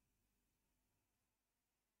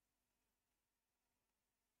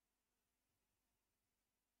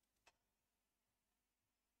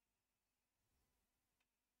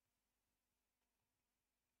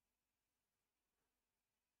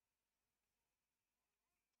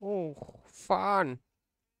 Oh, fun.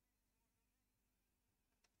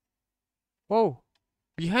 Whoa.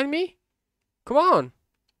 Behind me? Come on.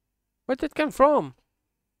 Where did it come from?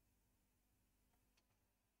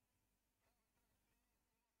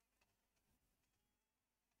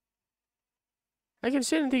 I can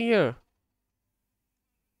see anything here.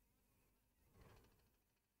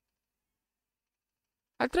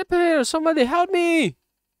 I trapped here. Somebody help me.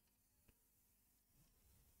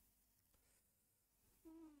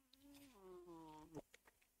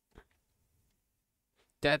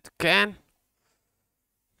 That can.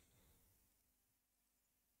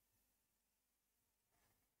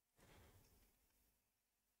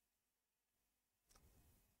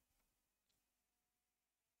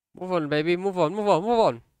 Move on, baby. Move on, move on, move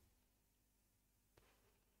on.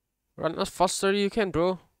 Run as faster you can,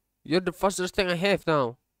 bro. You're the fastest thing I have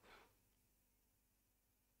now.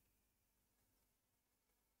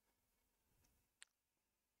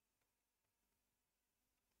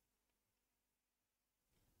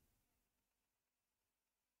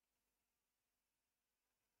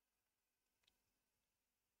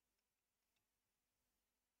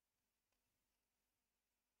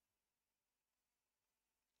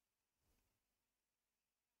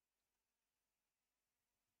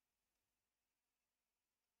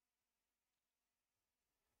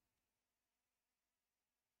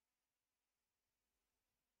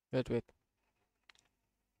 Wait, wait.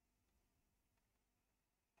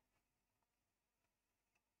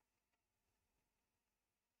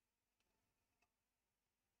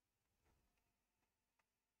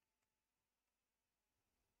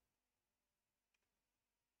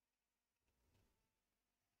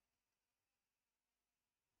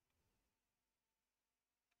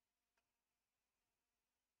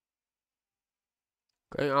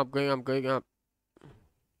 Going up, going up, going up.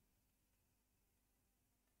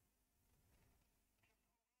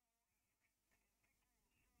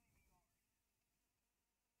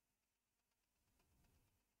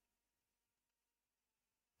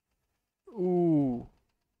 Ooh.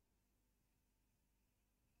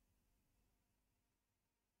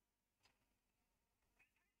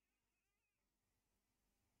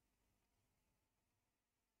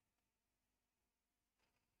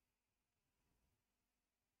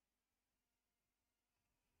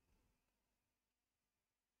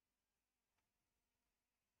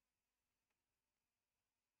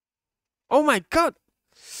 Oh my god!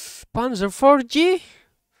 Panzer 4G?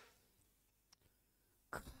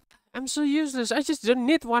 I'm so useless. I just don't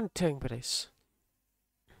need one tank, please.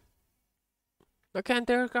 Okay,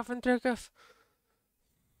 anti-aircraft, anti-aircraft.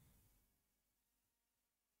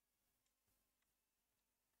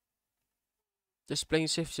 Just playing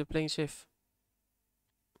safe, just playing safe.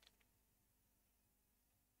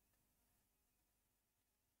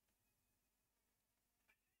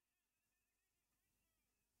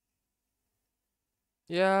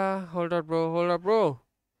 Yeah, hold up, bro, hold up, bro.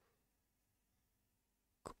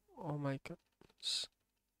 Oh my god.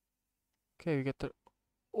 Okay, we got the.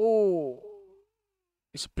 Oh,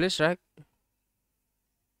 it's a place, right?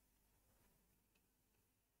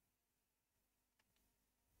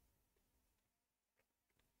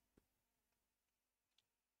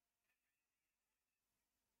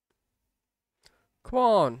 Come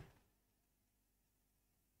on.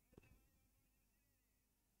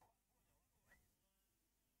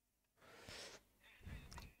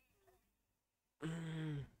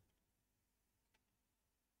 Mm.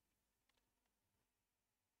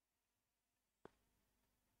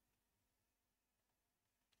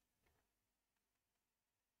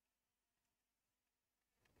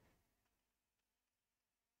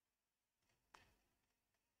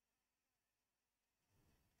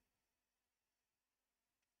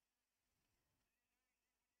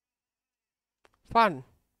 Fun.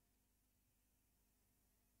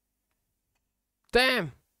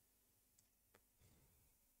 Damn.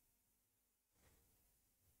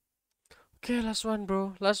 Okay, last one,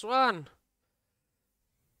 bro. Last one.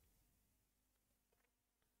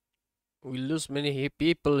 We lose many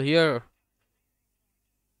people here.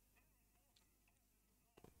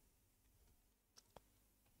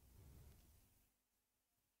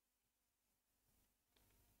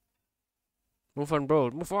 Move on,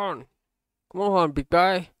 bro. Move on. Come on, big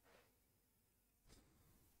guy.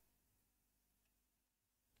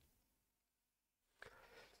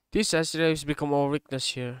 This has become our weakness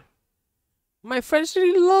here. My friends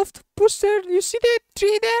really love to push there. You see that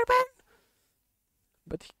tree there, man?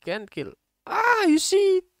 But he can't kill. Ah, you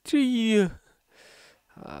see tree.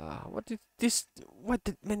 What did this? What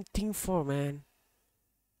did man think for, man?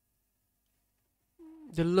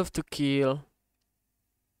 They love to kill.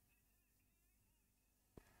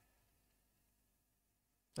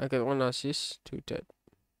 I got one assist, two dead.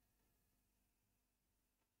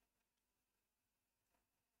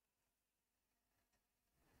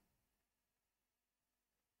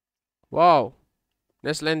 Wow,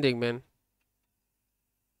 nice landing, man.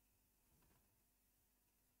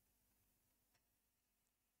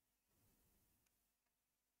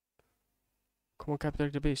 Come on, capture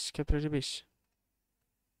the base, capture the base.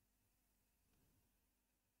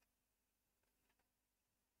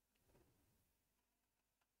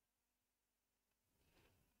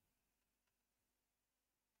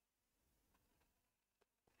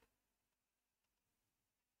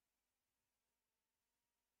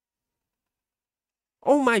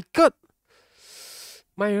 Oh my god!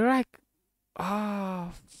 My rack.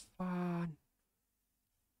 Ah, fun.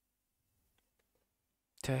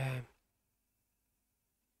 Damn.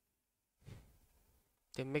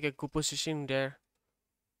 They make a good position there.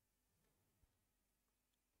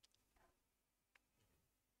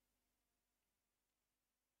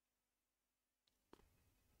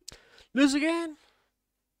 Lose again.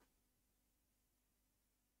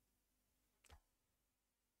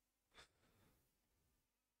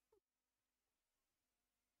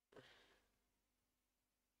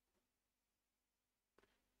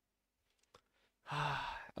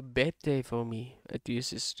 A bad day for me.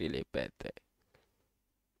 This is really a bad day.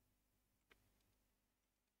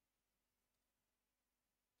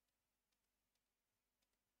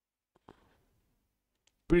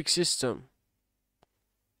 Brick system.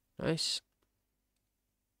 Nice.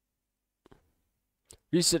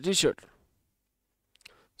 Reset, reset.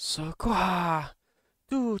 So, ah,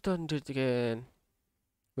 200 again.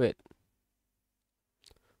 Wait.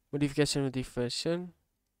 Modification.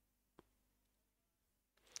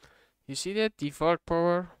 You see that default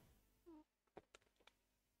power?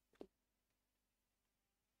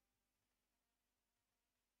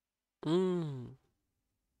 Hmm.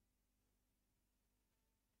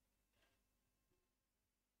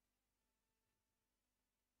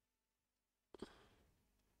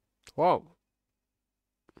 Wow.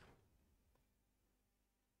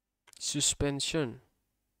 Suspension.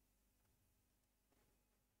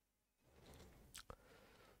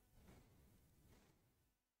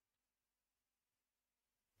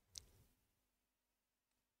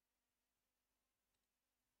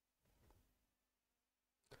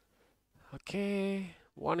 Okay.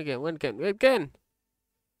 One again, one again, one again.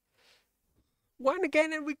 One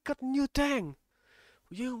again and we got new tank.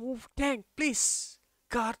 You move tank, please.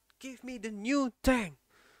 God, give me the new tank.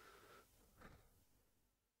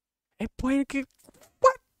 A point.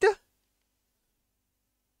 What the?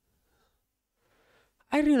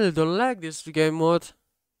 I really don't like this game mode.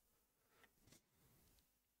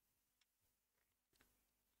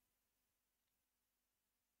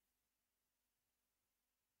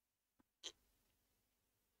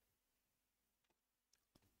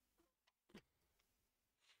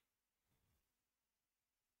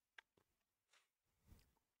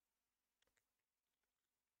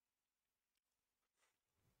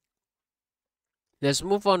 Let's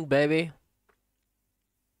move on, baby.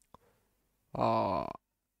 Oh,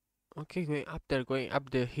 okay, going up there, going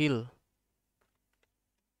up the hill.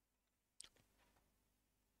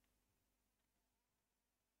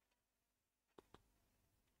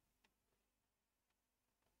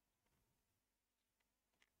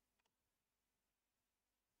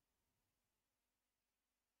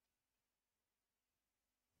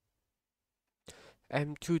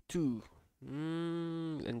 M22.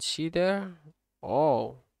 And see there?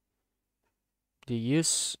 Oh, they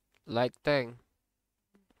use light tank.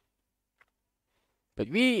 But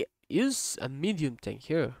we use a medium tank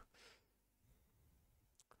here.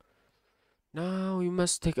 Now we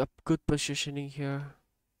must take up good positioning here.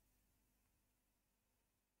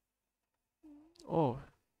 Oh,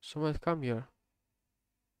 someone come here.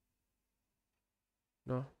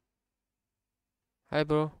 No. Hi,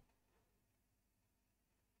 bro.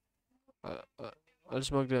 Uh, uh, I'll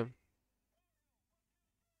smoke them.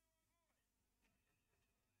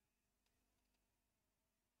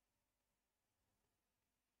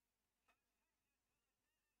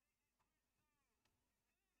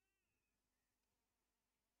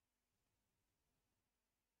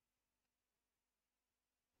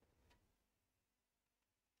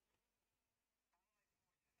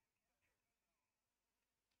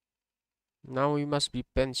 Now we must be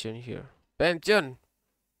pension here. Pension!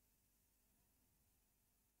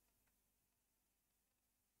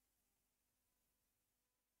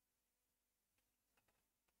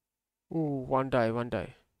 Ooh, one die, one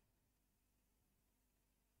die.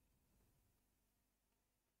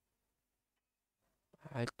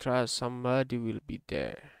 I trust somebody will be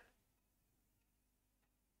there.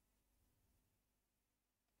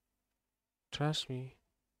 Trust me.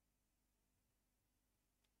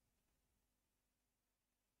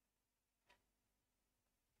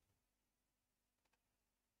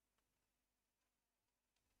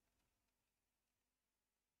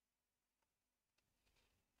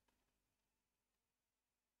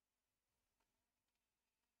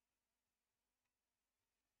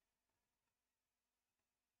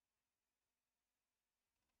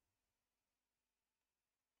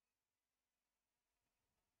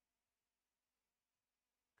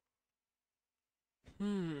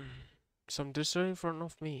 Hmm. Some destroyer in front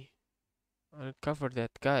of me. I'll cover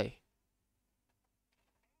that guy.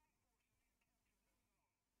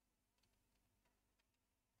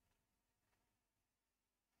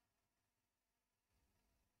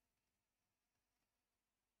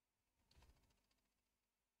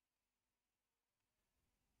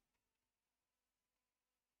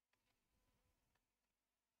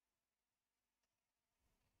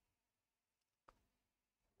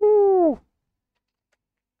 Ooh.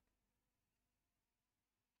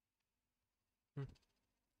 Hmm.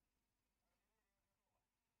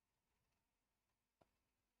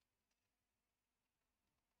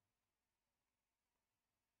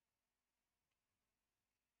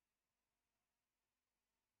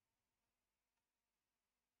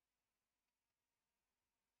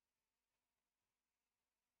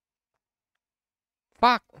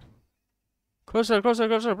 Fuck! Closer, closer,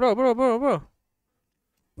 closer, bro, bro, bro, bro.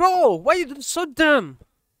 Bro, why you doing so dumb?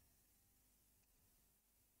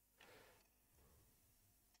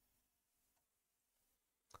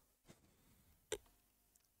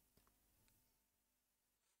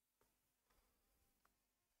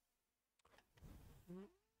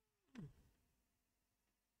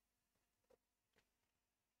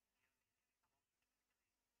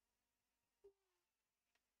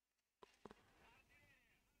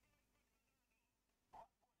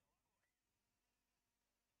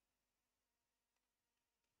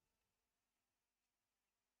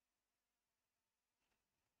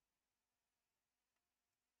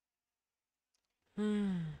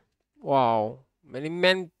 Hmm. Wow. Many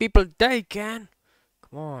men people die, can.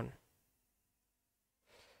 Come on.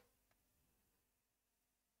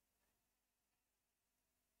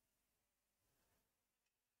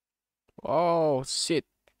 Oh, shit.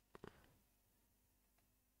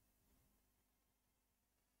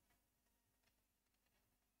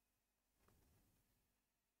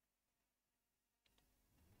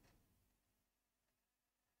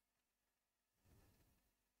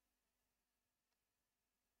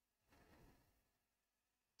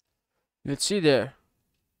 Let's see there.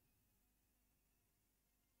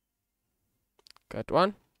 Got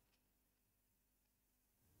one.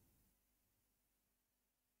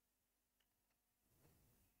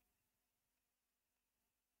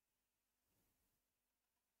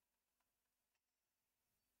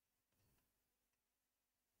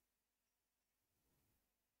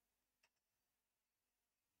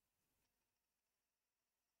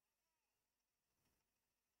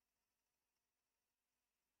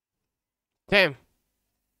 Damn.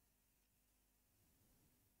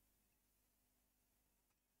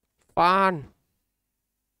 Fun.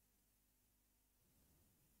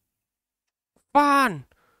 Fun.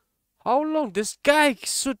 How long this guy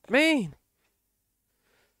shoot me?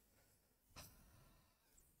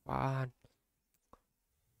 Fun.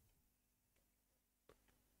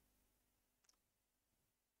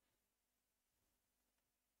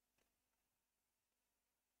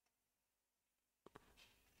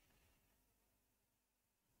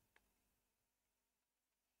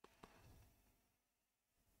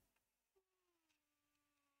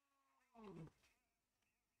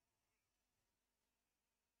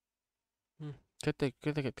 Hmm. Get it,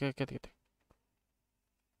 get it, get it, get it.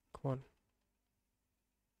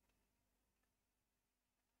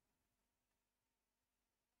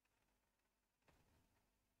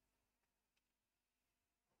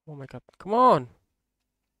 Oh my god. Come on.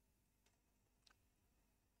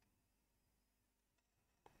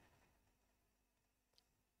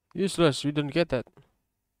 Useless. We don't get that.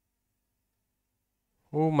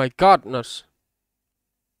 Oh my godness.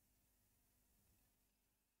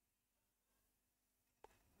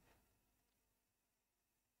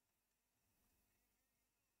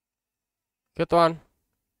 Get one.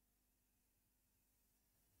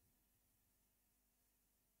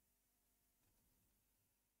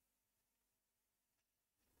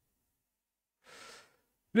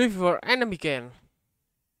 Leave your enemy can.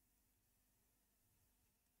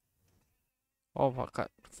 Oh my god.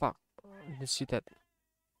 Fuck. I didn't see that.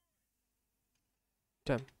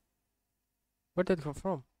 Damn. Where did it come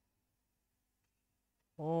from?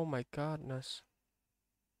 Oh my godness.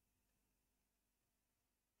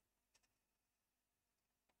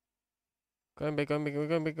 Going back, going back,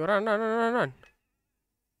 going back. Run, run, run, run, run.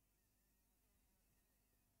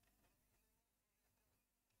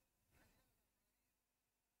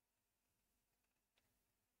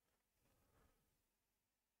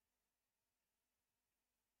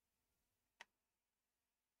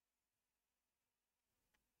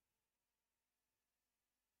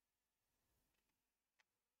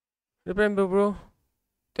 Remember, bro.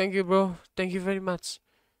 Thank you, bro. Thank you very much.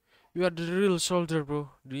 You are the real soldier, bro.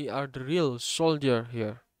 We are the real soldier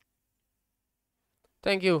here.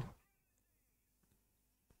 Thank you.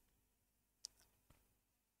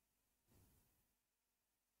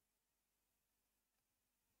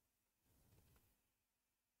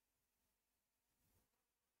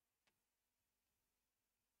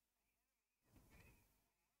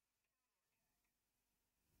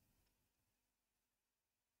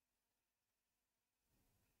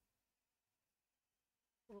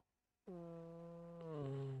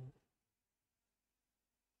 Mm.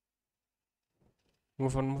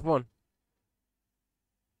 Move on, move on.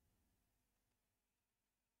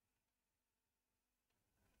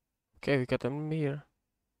 Okay, we got them here.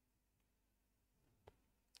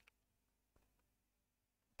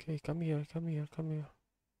 Okay, come here, come here, come here.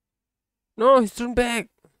 No, he's turned back.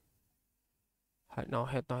 Hide now,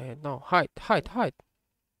 hide now, hide now. Hide, hide, hide.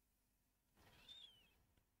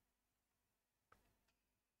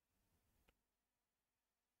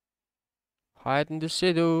 Hide in the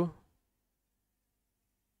shadow.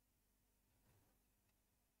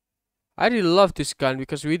 I really love this gun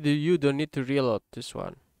because you don't need to reload this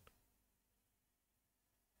one.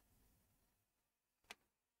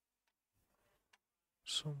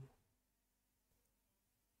 So,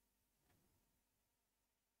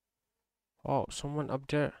 oh, someone up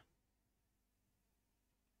there.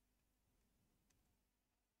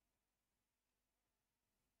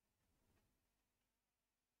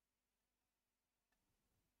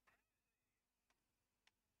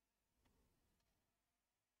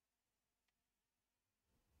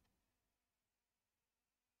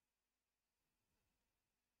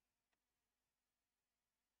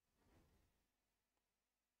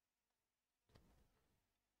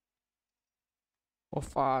 Oh,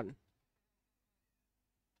 fun.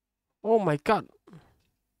 Oh my god.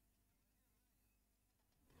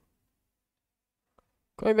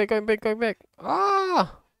 Going back, going back, going back.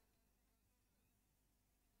 Ah!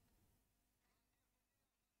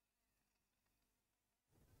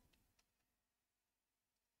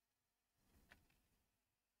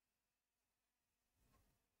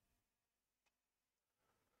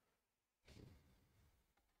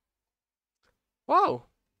 Wow!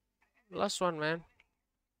 Last one, man.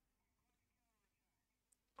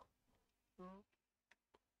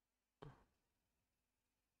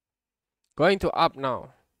 Going to up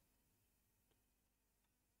now.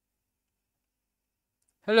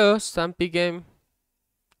 Hello, Stampy Game.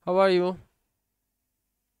 How are you?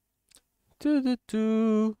 Doo doo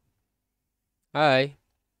doo. Hi.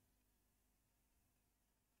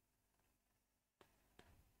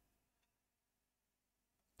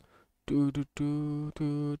 Doo doo doo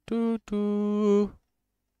doo doo doo.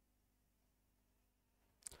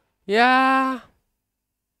 Yeah.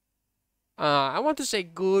 I want to say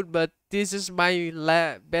good, but this is my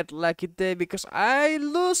bad lucky day because I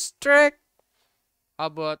lose track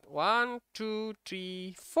about 1, 2,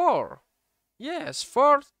 3, 4. Yes,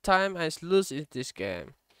 fourth time I lose in this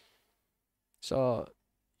game. So,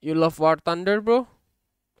 you love War Thunder, bro?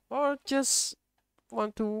 Or just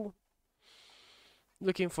want to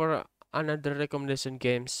looking for another recommendation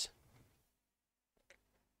games?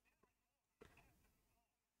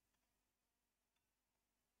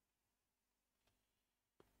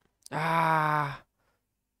 Ah,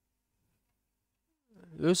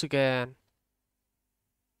 lose again.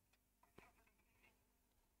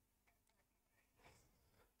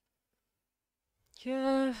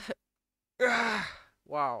 Yeah.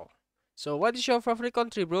 Wow. So, what is your favorite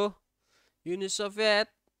country, bro? Union Soviet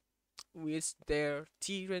with their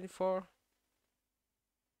T-24.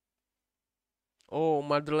 Oh,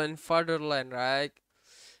 Motherland, Fatherland, right?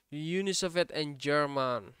 Union Soviet and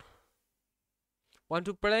German. Want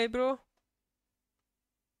to play, bro?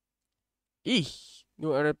 Ih,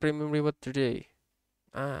 no other premium reward today.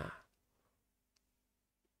 Ah.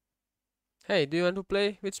 Hey, do you want to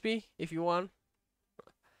play with me? If you want.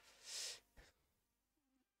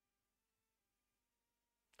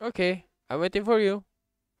 Okay, I'm waiting for you.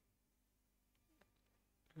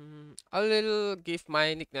 I'll give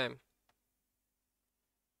my nickname.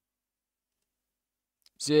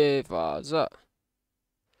 Zevaza.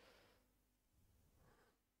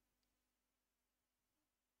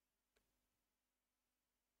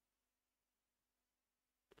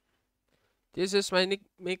 This is my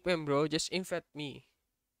nickname, bro. Just invite me.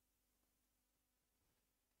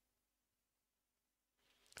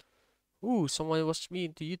 Ooh, someone watched me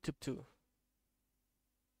into YouTube too.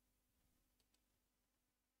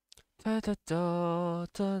 Da da da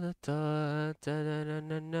da da da da da na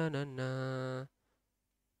na na na na.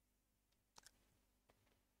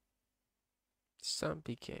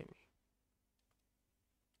 Zombie game.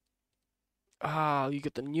 Ah, you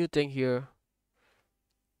got a new thing here.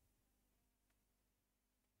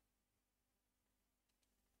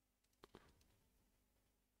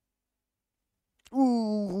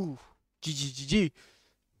 Ooh, GG.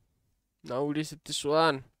 Now we listen this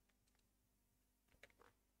one.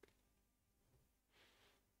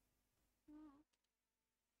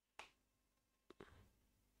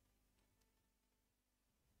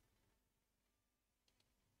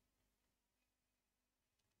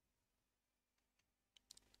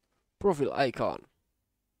 Profile icon.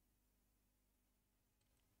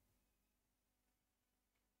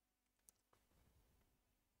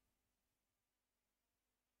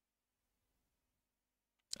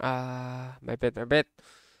 Ah, my bad, my bad.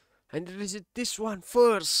 I need to listen this one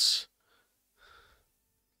first.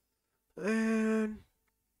 And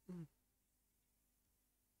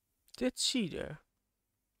let's see there.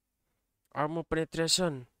 Armor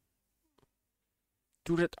penetration.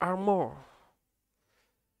 Turret armor.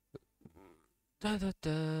 Da da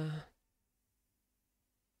da.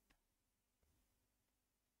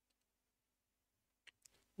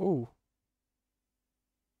 Oh.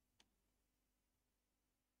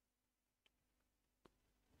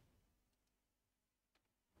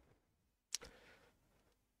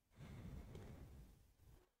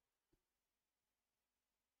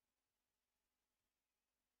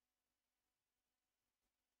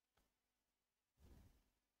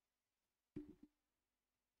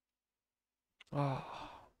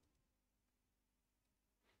 Ah.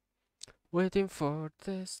 Waiting for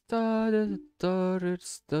the star, the turret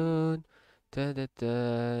stone. Da da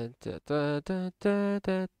da da da da da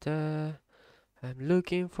da da. I'm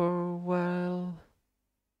looking for a while.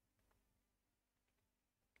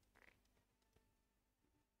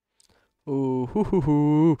 Oh, hoo hoo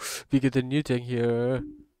hoo. We get a new thing here.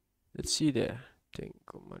 Let's see there. Tank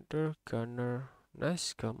commander, gunner.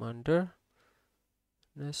 Nice commander.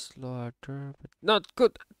 Nice loader, but not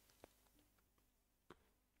good.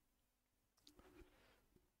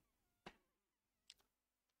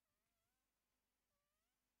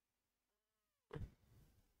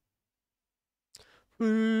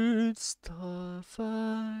 It's the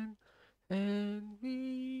fun and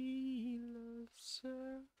we love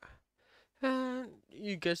her. And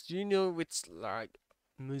you guys, do you know which like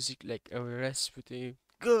music like a Rasputin?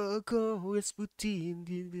 Go go Rasputin,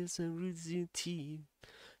 did this a routine.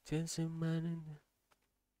 Dance a man.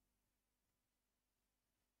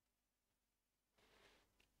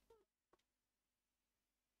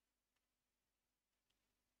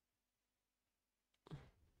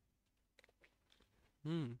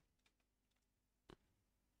 Hmm.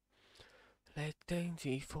 Like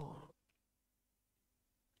 24.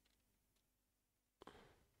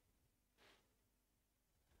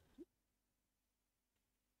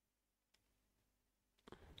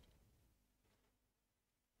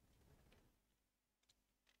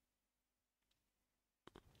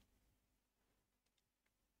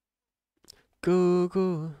 Go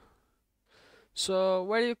go. So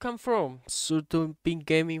where do you come from? Surto Pink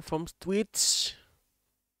Gaming from Twitch.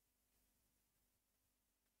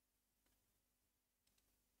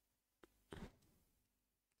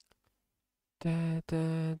 Da,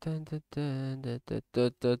 da, da, da, da, da, da, da,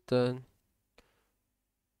 da, da.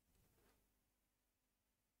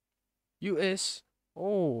 US.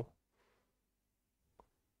 Oh,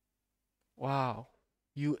 wow.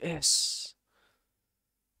 US.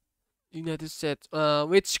 United States.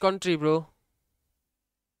 Which country, bro?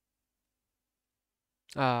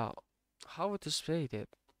 Uh, how to say that?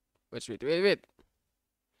 Wait.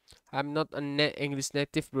 I'm not a English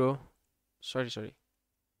native, bro. Sorry.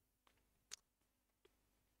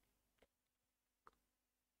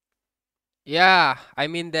 Yeah, I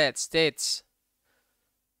mean that states.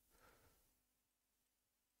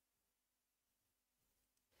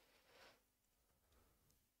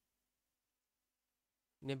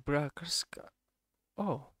 Nebraska.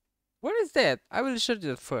 Oh, where is that? I will search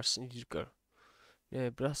that first in Google.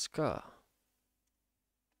 Nebraska.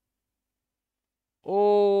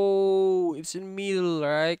 Oh, it's in middle,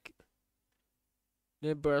 right?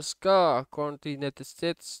 Nebraska, currently United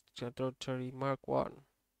States, territory Mark 1.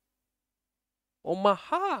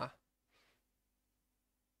 Omaha,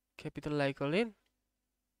 capital Lincoln,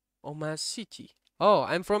 Omaha City. Oh,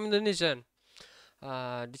 I'm from Indonesian.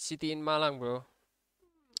 The city in Malang, bro.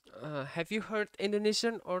 Have you heard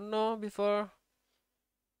Indonesian or no before?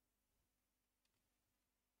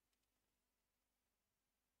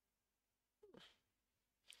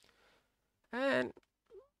 And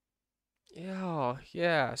yeah,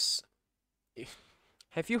 yes.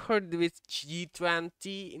 Have you heard with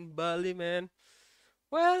G20 in Bali, man?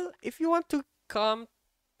 Well, if you want to come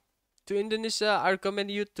to Indonesia, I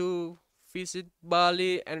recommend you to visit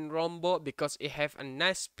Bali and Lombok because it have a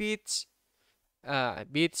nice beach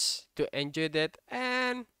to enjoy that,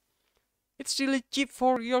 and it's really cheap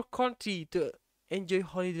for your country to enjoy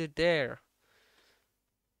holiday there.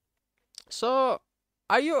 So,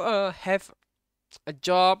 are you have a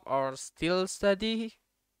job or still study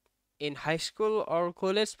in high school or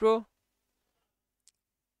college, bro?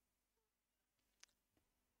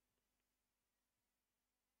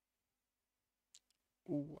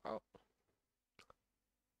 Wow.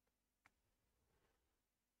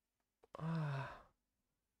 Ah,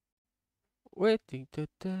 waiting.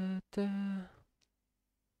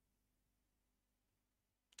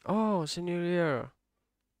 Oh, senior year.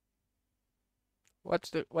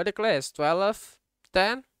 What the class? 12,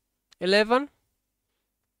 10, 11?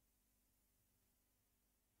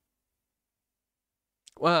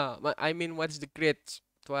 Well, I mean, what's the grade?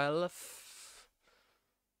 12,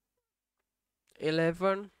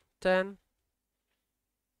 11, 10?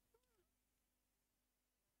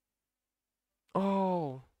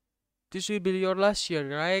 Oh, this will be your last year,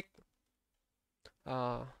 right?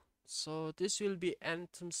 Uh, so this will be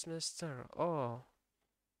anthem semester. Oh,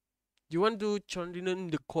 you want to join in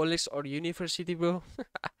the college or university, bro?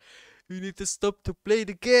 You need to stop to play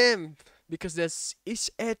the game because that's each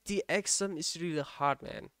at the exam is really hard,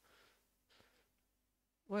 man.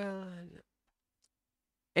 Well,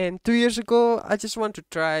 and 2 years ago, I just want to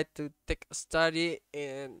try to take a study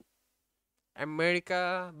in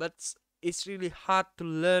America, but it's really hard to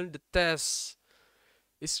learn the test.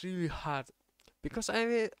 It's really hard because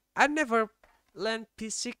I never learned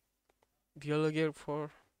physics, biology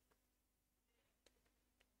for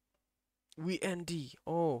VND.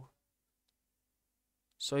 Oh,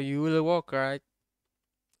 so you will work, right?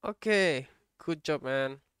 Okay, good job,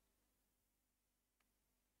 man.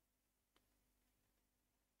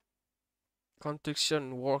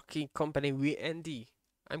 Construction working company VND.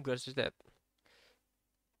 I'm good with that.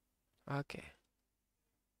 Okay.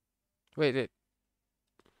 Wait.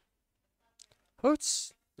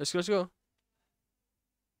 Hoots. Let's go.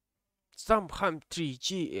 Sometime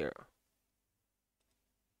 3G era.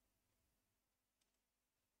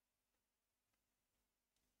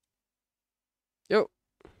 Yo,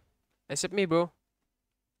 accept me, bro.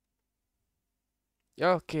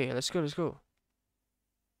 Yeah, okay, let's go.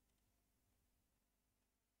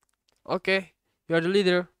 Okay, you're the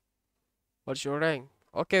leader. What's your rank?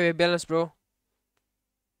 Okay, we balance, bro.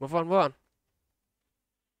 Move on.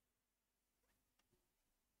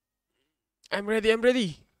 I'm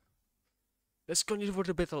ready. Let's continue for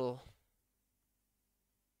the battle.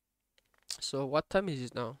 So, what time is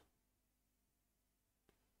it now?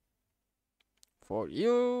 For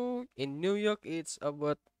you, in New York, it's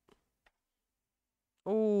about,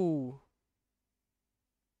 oh,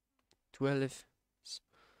 12,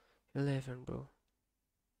 11, bro.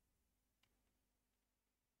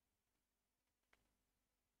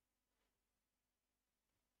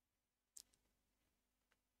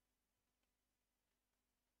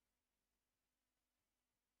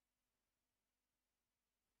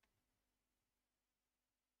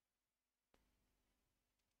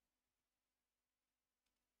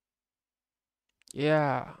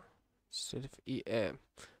 Yeah, instead of EM.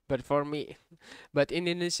 But for me, but in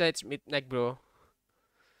Indonesia, it's midnight, bro.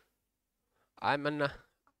 I'm an,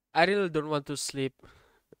 I really don't want to sleep.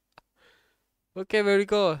 Okay, very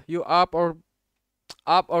good. You up or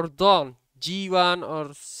down? G1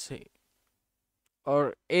 or C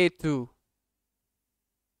or A2?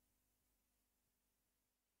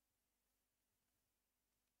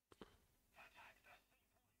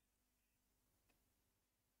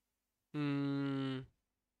 Hmm.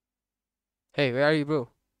 Hey, where are you, bro?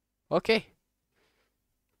 Okay.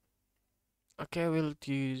 Okay, we'll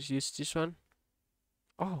use this one.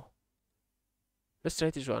 Oh, let's try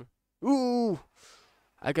this one. Ooh,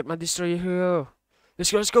 I got my destroyer here.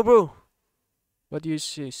 Let's go, bro. What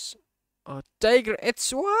use this? Oh, Tiger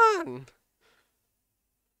H1.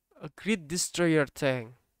 A great destroyer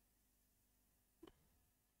tank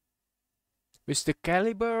with the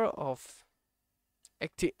caliber of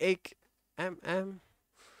 88 mm.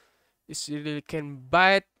 This really can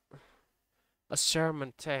bite a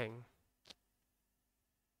Sherman tank.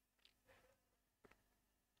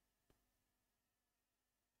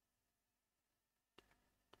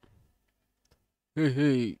 Hey,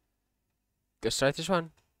 hey. Let's try this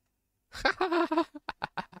one.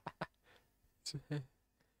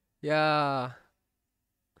 Yeah,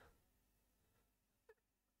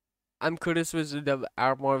 I'm curious with the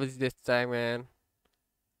armor with this tank, man.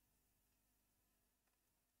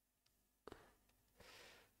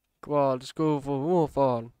 Come on, let's go for move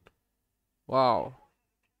on. Wow.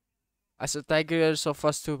 As a tiger, you're so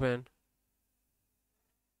fast too, man.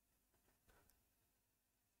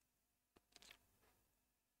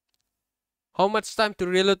 How much time to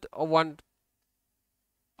reload a one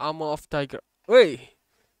armor of tiger? Wait,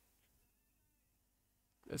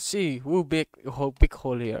 let's see who big whole big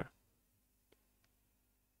hole here.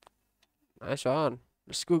 Nice one.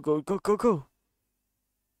 Let's go, go, go, go, go.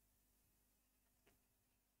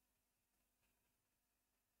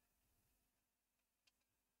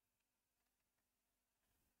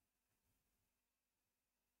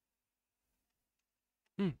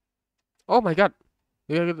 Hmm. Oh my god,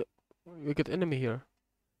 we got enemy here.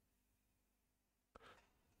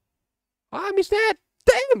 Ah, I missed that.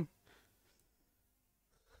 Damn.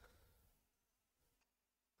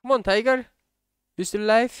 Come on, tiger. You still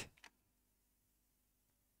alive?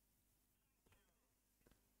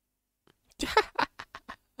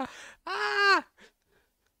 Ah,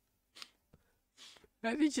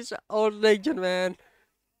 that is just an old legend, man.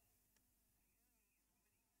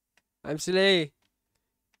 I'm silly.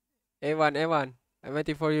 A1, A1. I'm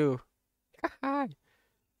waiting for you.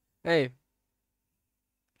 Hey,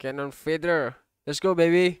 cannon feeder. Let's go,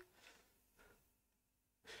 baby.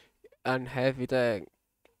 And heavy tank.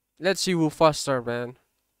 Let's see who faster, man.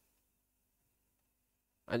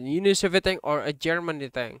 An Unicef tank or a German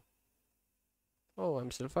tank? Oh, I'm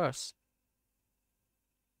still fast.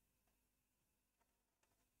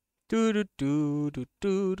 Do do do do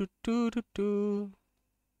do do do do do.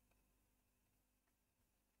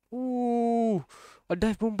 Ooh, a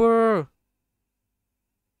dive bomber.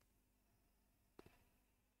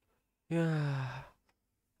 Yeah,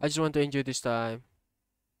 I just want to enjoy this time.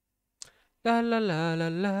 La la la la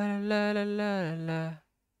la la la la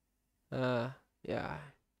la. Yeah.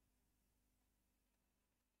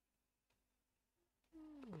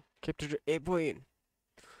 Capture the A point.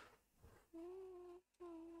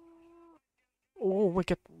 Oh my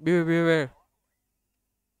god. Beware.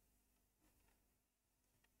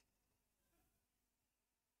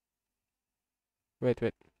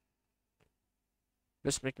 Wait.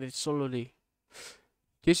 Let's make this slowly.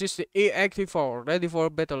 This is the A-84, ready for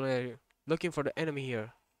battle area. Looking for the enemy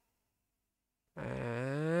here.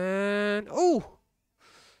 And oh,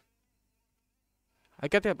 I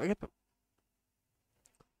got him.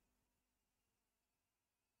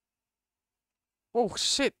 Oh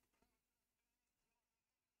shit.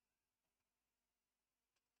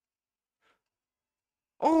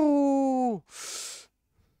 Oh,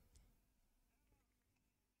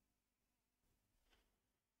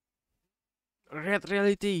 Red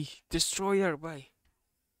Reality Destroyer by.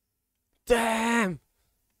 Damn.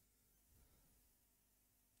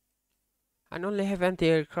 I only have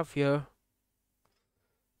anti-aircraft here.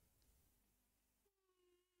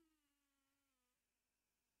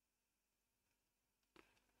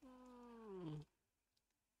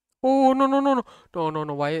 Oh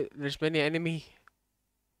no. Why there's many enemy?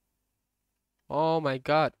 Oh my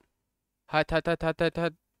god.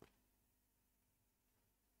 Hide.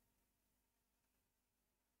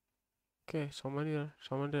 Okay, someone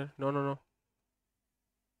there. No.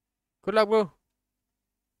 Good luck, bro.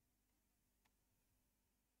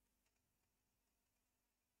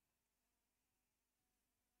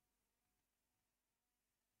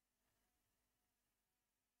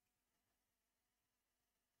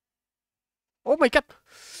 Oh my god.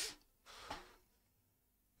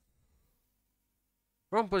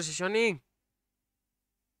 Wrong positioning.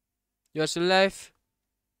 You're still alive.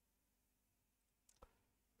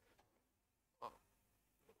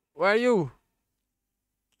 Where are you?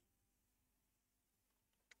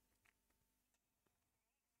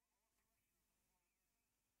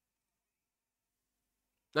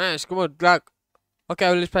 Nice, come on, Glug. Okay,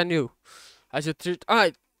 I will expand you. I should treat.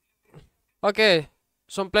 Alright, okay.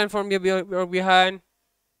 Some plan from your behind.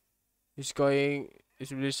 He's going.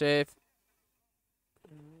 It's really safe.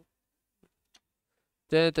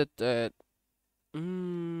 That.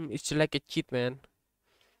 It's like a cheat, man.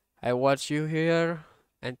 I watch you here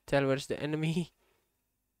and tell where's the enemy.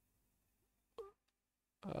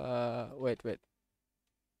 Wait.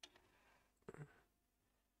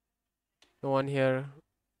 No one here.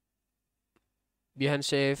 Behind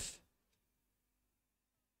safe.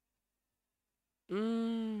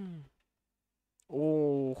 Mm.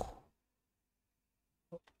 Oh.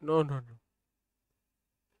 No.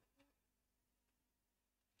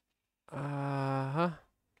 Uh-huh.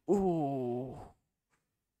 Ooh.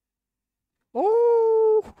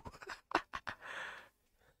 Oh.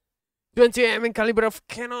 20 mm caliber of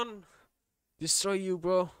cannon. Destroy you,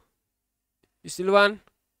 bro. You still one?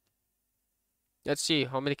 Let's see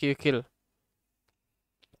how many can you kill.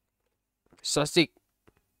 Static.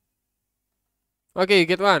 Okay, you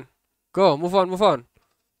get one. Go, move on.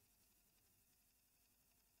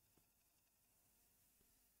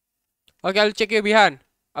 Okay, I'll check you behind.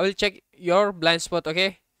 I will check your blind spot,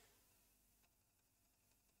 okay?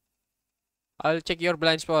 I'll check your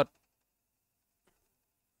blind spot.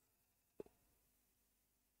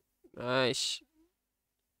 Nice.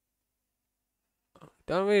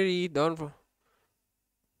 Don't worry, don't.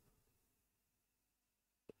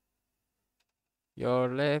 Your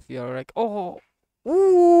left, your right. Oh!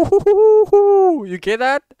 Ooh! You get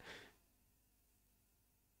that?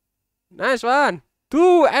 Nice one!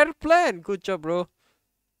 Two airplane! Good job, bro.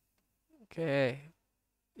 Okay.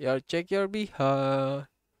 Check your behind.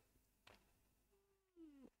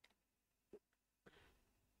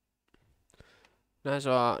 Nice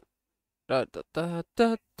one. Da da da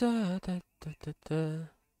da da da da da da.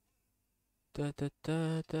 Da da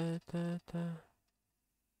da da da da.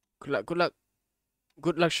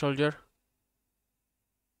 Good luck, soldier.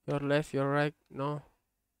 Your left, your right. No.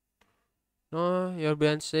 No, your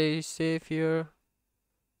band stays safe here.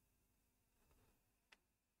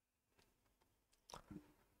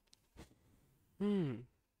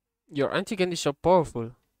 Your anti-gun is so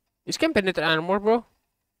powerful. Is can penetrate armor, bro?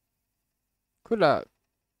 Good luck.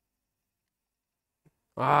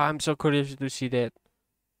 Ah, I'm so curious to see that.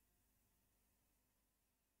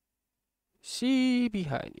 See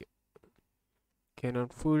behind you. Cannon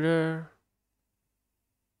footer.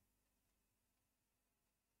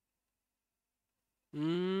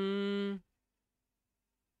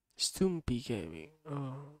 Stumpy gaming.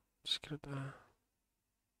 Oh, script.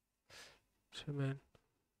 Man.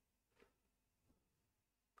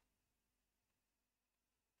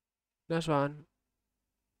 Nice one.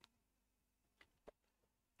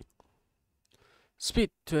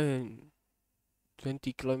 Speed 20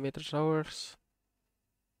 kilometers hours.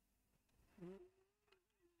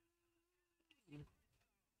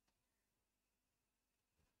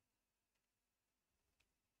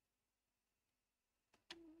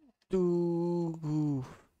 Two.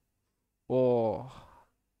 Oh.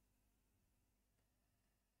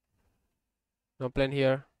 No plan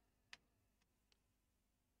here.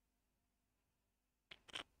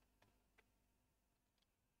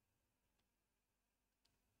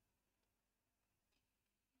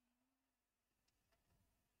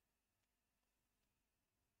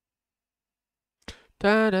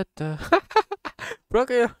 Da da da.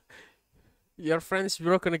 Broke your friend's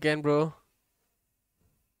broken again, bro.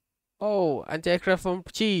 Oh, anti-aircraft from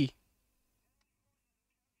Chi.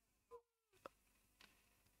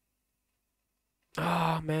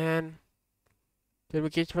 Ah, man. Did we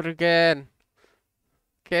catch her again?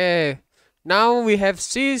 Okay. Now we have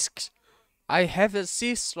six. I have a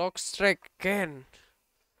 6 lost track again.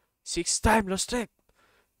 6 time lost track.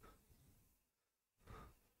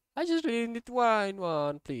 I just really need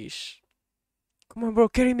one, please. Come on, bro.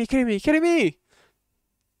 Carry me.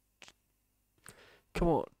 Come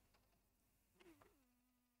on.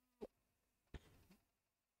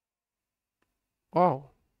 Wow.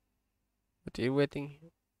 What are you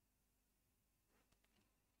waiting?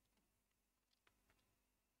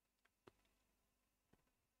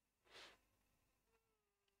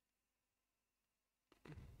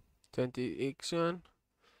 $20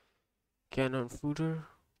 cannon footer.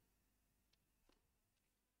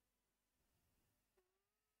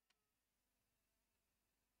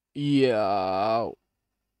 Yeah.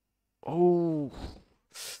 Oh,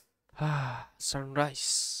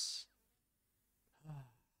 sunrise.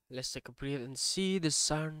 Let's take a breath and see the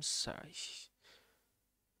sunrise.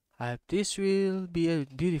 I hope this will be a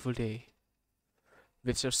beautiful day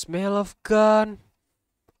with the smell of gun,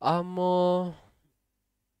 ammo,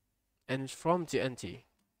 and from TNT.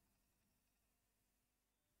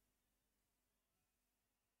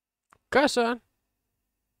 Cousin,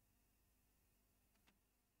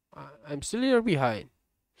 I'm still here behind.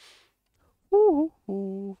 Ooh,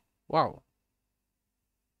 ooh. Wow.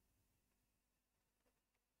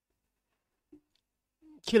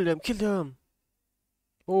 Kill them, kill them.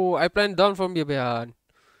 Oh, I plan down from behind.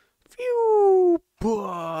 Phew!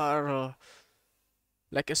 Boar!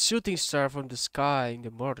 Like a shooting star from the sky in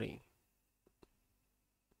the morning.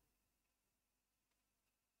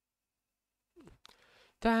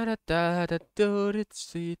 Da da da da do da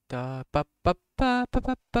si da pa pa pa pa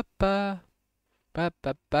pa pa pa pa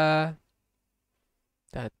pa pa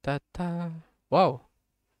da da da. Wow,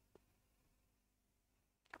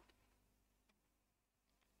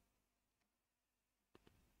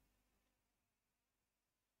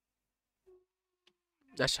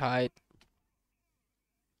 that's height.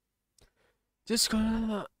 Just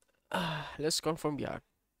gonna let's confirm yard.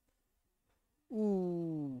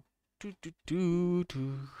 Ooh. Do, do, do,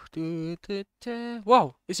 do, do, do, do.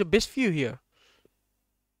 Wow, it's a best view here.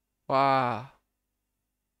 Wow,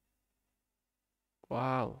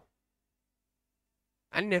 wow.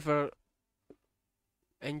 I never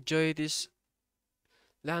enjoy this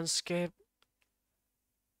landscape.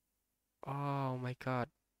 Oh my god.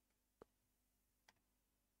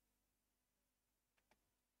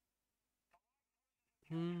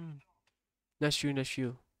 Hmm. Not you, not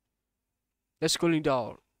you. Let's cooling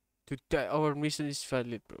down. Today our mission is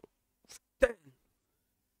valid, bro. 10,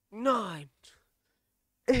 9,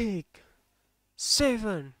 8,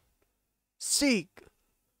 7, 6,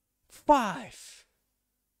 5,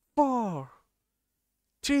 4,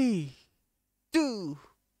 3, 2,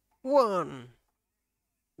 1.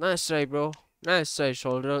 Nice try, bro. Nice try,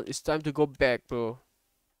 shoulder. It's time to go back, bro.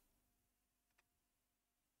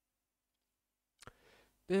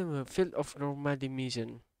 Then a field of Normandy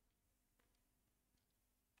mission.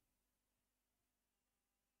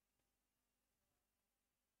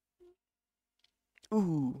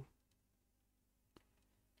 Ooh.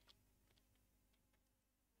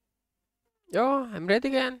 Yo, I'm ready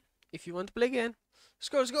again. If you want to play again. Let's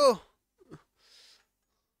go, let's go.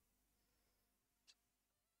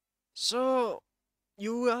 So,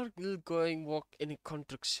 you are going work in a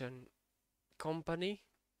construction company?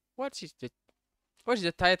 What is the What's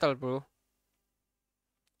the title, bro?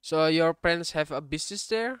 So your parents have a business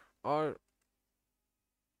there, or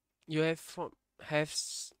you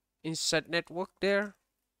inside network there?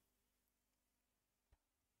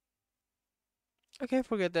 Okay,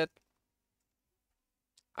 forget that.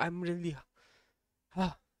 I'm really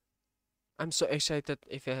ah, I'm so excited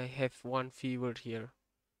if I have one viewer here.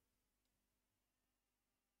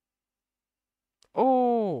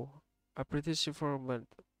 Oh, a British informant.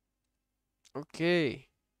 Okay.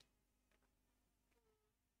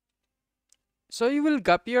 So you will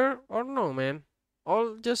gap year or no, man?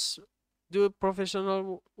 Or just do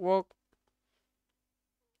professional work.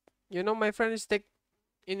 You know, my friend is take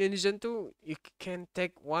Indonesian too. You can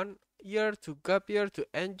take 1 year to gap year to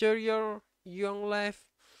enjoy your young life.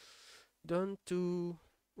 Don't to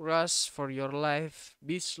rush for your life.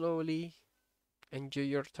 Be slowly. Enjoy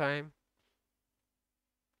your time.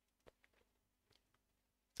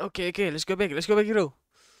 Okay, okay, let's go back. Let's go back, hero.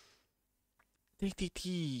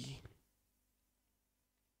 TTT.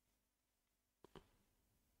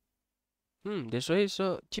 This way is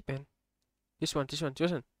so cheap, man. This one.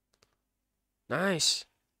 Nice.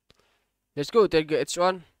 Let's go. Take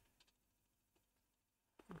H1.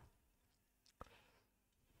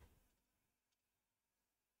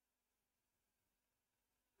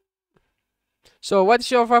 So, what's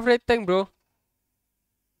your favorite thing, bro?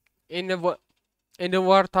 In the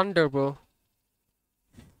War Thunder, bro.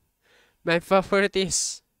 My favorite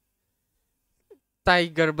is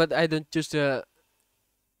Tiger, but I don't choose the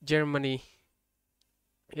Germany.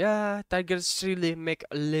 Yeah, Tigers really make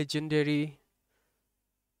a legendary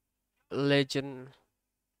legend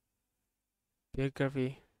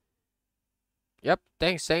biography. Yep,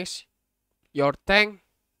 thanks. Your tank.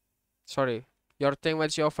 Sorry. Your tank,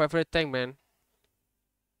 what's your favorite tank, man?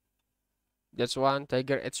 That's one.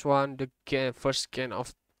 Tiger H1, the first scan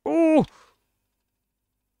of. Oh!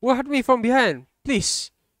 What hit me from behind?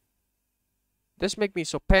 Please. This make me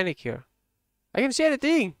so panic here. I can see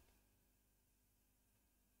anything.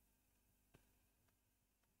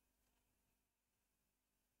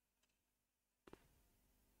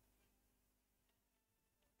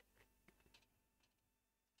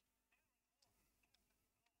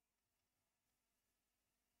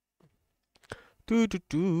 Do do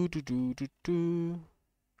do do do do do.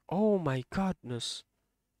 Oh my goodness.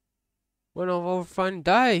 One of our friend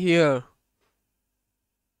die here.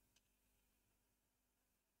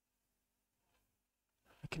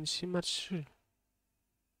 I can see much.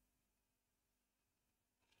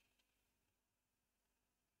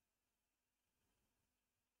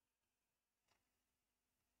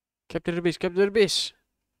 Capture the beast, capture the beast.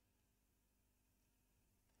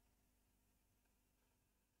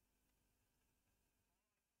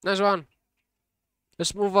 Nice one.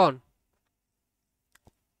 Let's move on.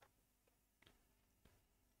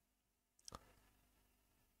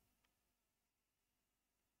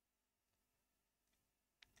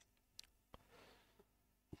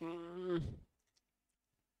 Mm.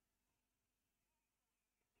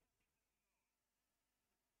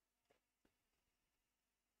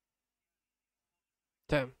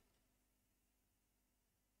 Damn.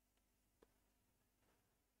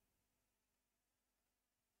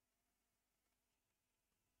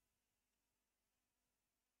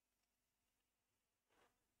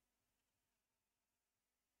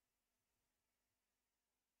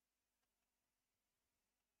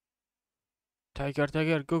 Tiger,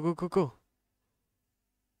 tiger, go, go, go, go.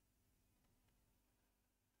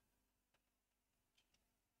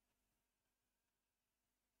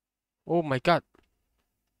 Oh my god.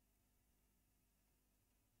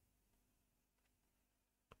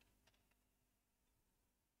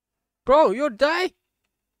 Bro, you die?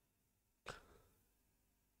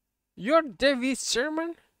 You're David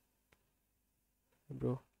Sherman?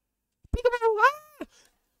 Bro. Ah!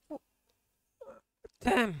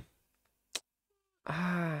 Damn.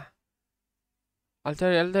 Ah.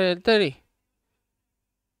 Alteri, alteri, alteri.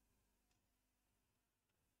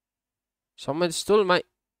 Someone stole my...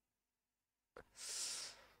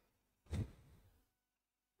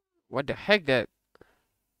 What the heck that?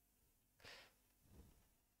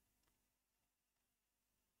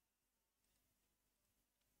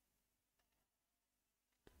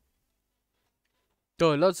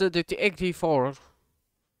 Då, let's do the 84.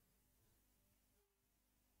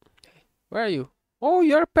 Where are you? Oh,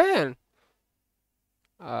 you're a pen.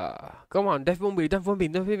 Come on, death bombing, death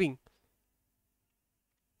bombing, death bombing.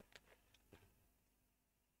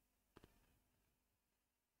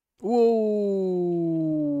 Whoa,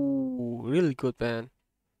 really good, man.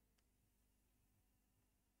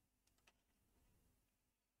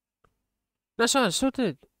 Nice one, shoot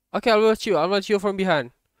it. Okay, I'll watch you. I'll watch you from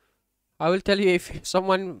behind. I will tell you if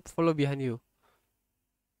someone follow behind you.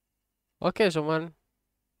 Okay, someone.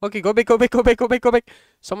 Okay, go back, go back, go back, go back, go back.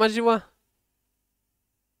 Someone jiwa.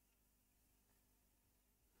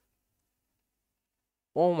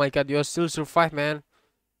 Oh my god, you still survive, man.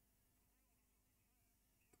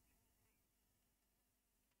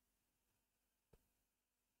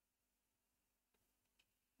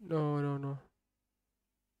 No, no, no.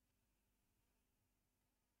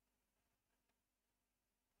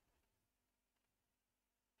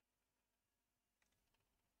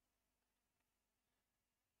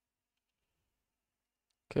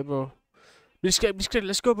 Okay, bro. Biscuit, biscuit,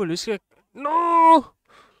 let's go, bro. Biscuit. No!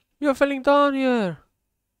 You're falling down here.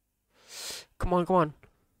 Come on, come on.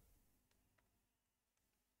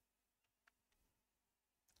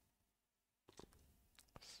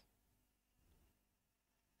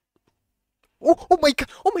 Oh, oh my god,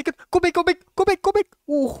 oh my god. Go back, go back, go back, go back.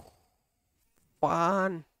 Oh,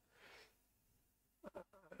 fun.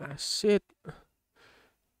 Shit.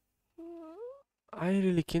 I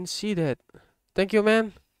really can see that. Thank you,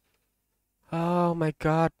 man. Oh my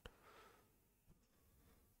god.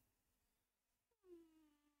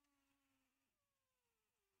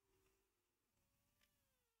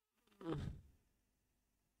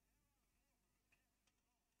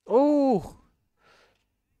 Oh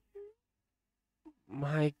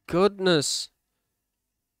my goodness.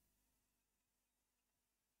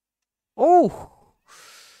 Oh,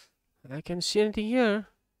 I can see anything here.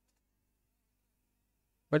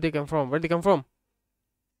 Where they come from? Where they come from?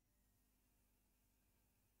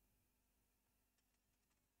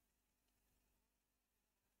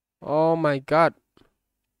 Oh my god.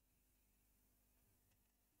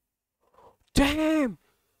 Damn!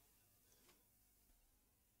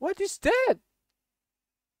 What is that?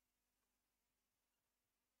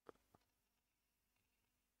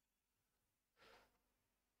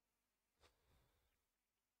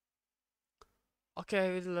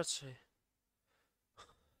 Okay, let's see.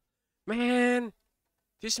 Man,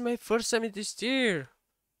 this is my first time in this tier.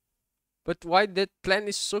 But why that plan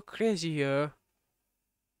is so crazy here?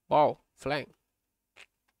 Wow, flank.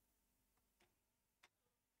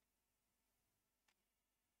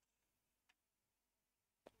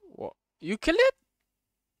 What? You kill it?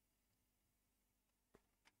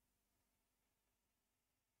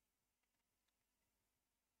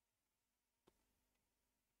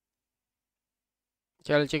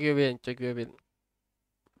 Check your win, check your win.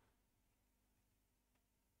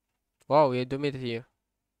 Wow, we dominated here.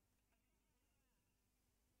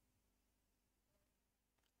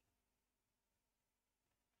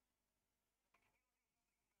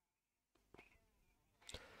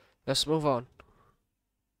 Let's move on.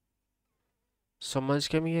 Someone's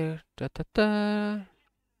coming here. Da da da.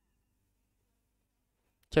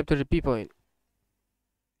 Capture the P point.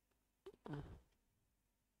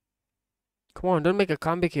 Come on, don't make a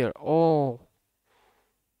comeback here. Oh,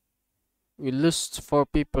 we lost 4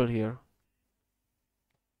 people here.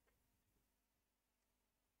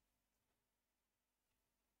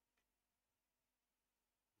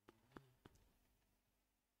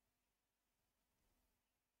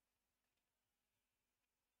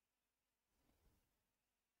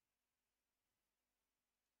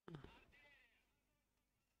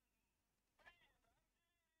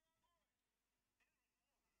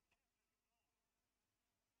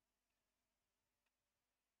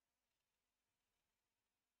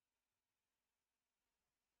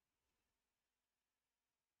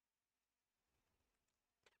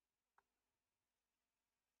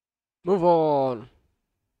 Move on.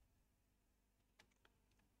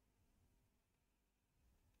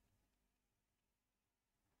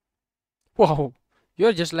 Wow,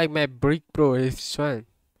 you're just like my brick bro. This one,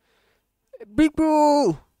 big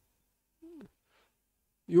bro.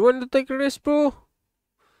 You want to take a risk, bro?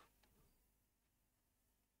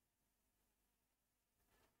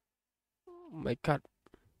 Oh my god,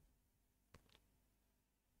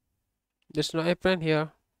 there's no apron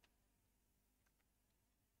here.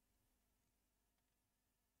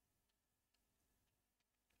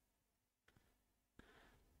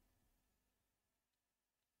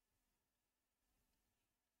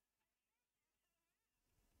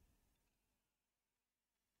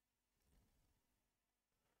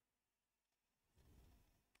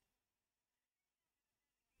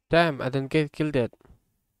 Damn, I didn't get killed yet.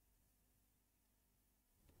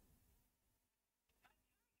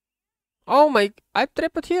 Oh my, I'm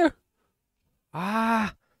trapped here.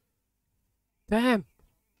 Ah, damn.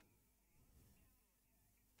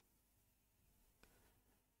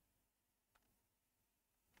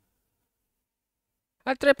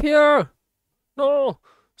 I'm trapped here. No,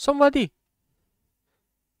 somebody.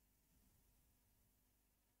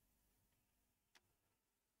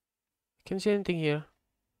 Can see anything here?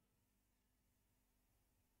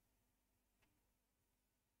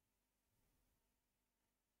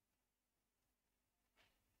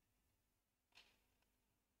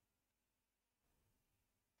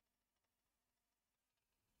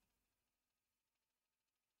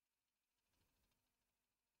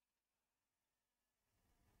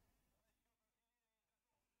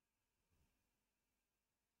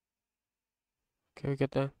 Okay, we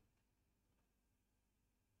get that.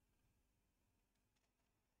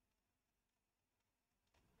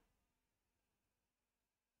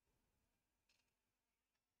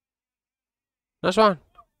 Nice one.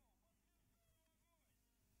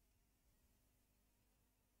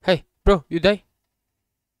 Hey, bro, you die?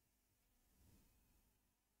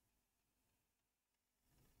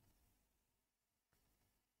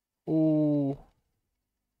 Oh,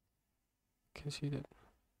 can see that.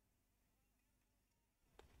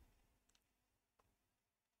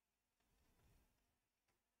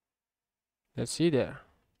 Let's see there.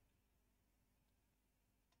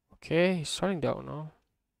 Okay, he's starting down now.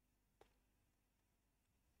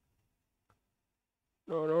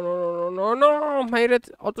 No, no, no, no, no, no, no! My red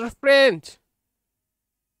outer friend!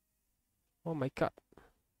 Oh my god.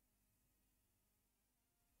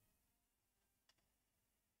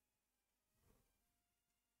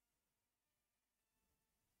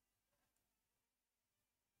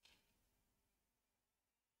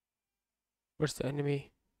 Where's the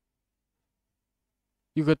enemy?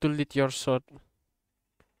 You got to lead your sword.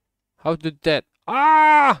 How did that?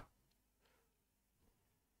 Ah!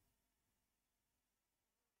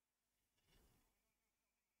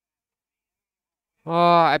 Oh,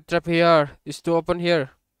 I'm trapped here. It's too open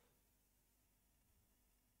here.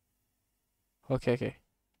 Okay, okay.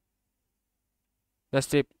 Let's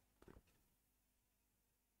trip.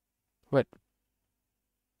 Wait.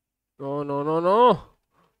 No, no, no, no.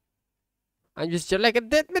 I'm just like a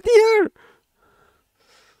dead man here.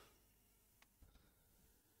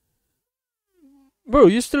 Bro,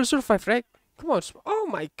 you still survive, right? Come on. Oh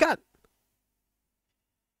my god.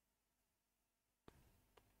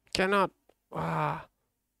 Cannot. Ah.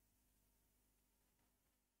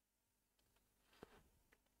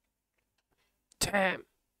 Damn.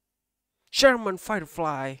 Sherman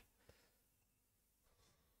Firefly.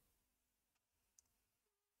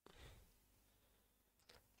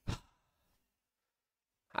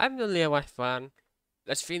 I'm only having fun.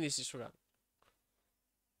 Let's finish this round.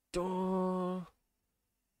 Duh.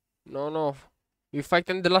 No, no. We fight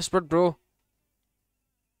in the last part, bro.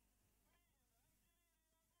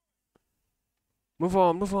 Move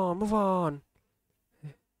on, move on, move on.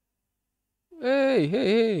 Hey, hey,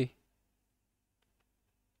 hey.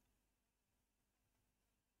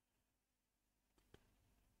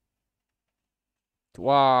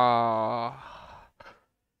 Wow.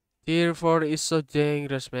 Tier 4 is so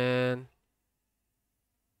dangerous, man.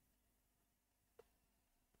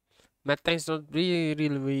 My tank's not really,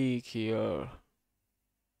 really weak here.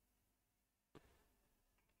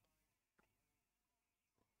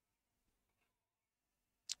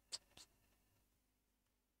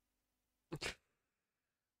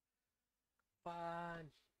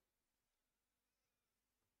 Fun.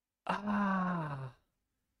 Ah.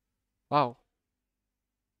 Wow.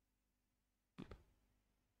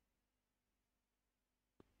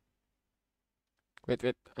 Wait,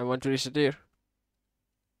 wait. I want to reset here.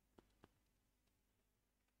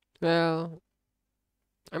 Well,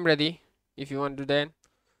 I'm ready. If you want to do that.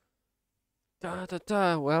 Da da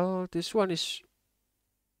da. Well, this one is.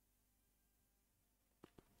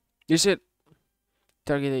 Is it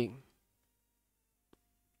targeting?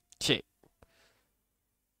 Shit.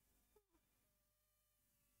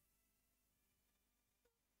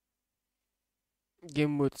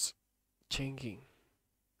 Game modes changing.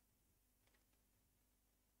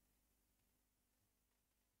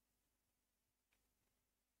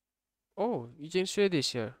 Oh, you changed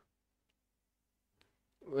Swedish here.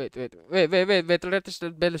 Wait, wait, wait, wait, wait, wait. Let us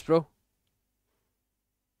not balance, bro.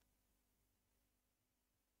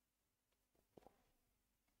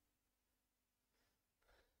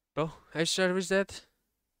 Bro, I service that.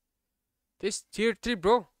 This tier 3,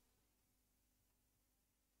 bro.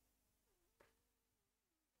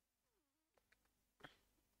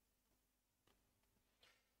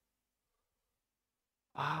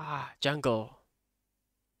 Ah, jungle.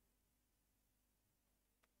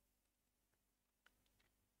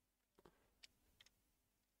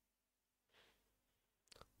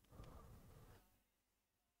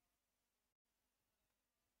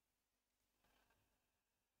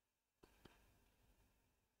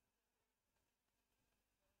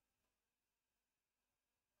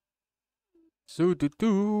 So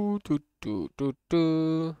do.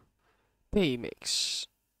 Paymix.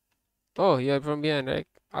 Oh, you're from behind, right?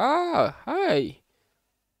 Ah, hi.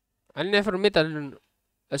 I never met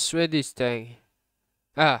a Swedish thing.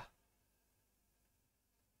 Ah,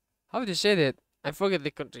 how do you say that? I forget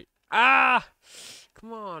the country. Ah,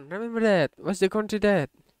 come on, remember that. What's the country that?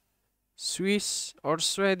 Swiss or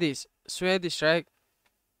Swedish? Swedish, right?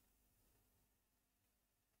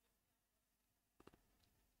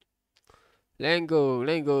 Lango,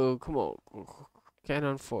 Lango, come on.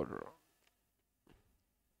 Cannon fodder.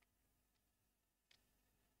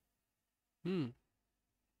 Hmm.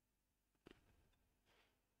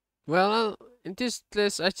 Well, in this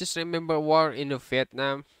place, I just remember war in the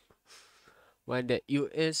Vietnam when the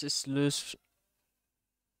U.S. is loose.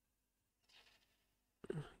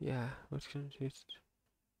 Yeah, what can it?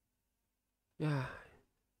 Yeah,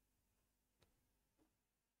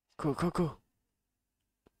 go, go, go.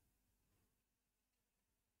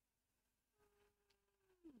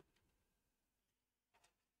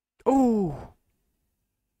 Oh,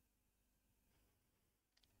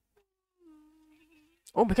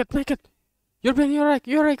 oh my God, my God. You're right,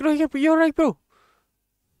 bro, you're right, bro.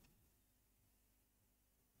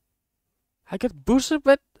 I got boosted,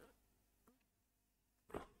 but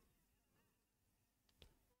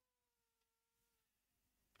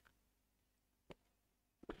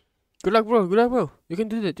good luck, bro. Good luck, bro. You can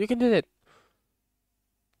do that. You can do that.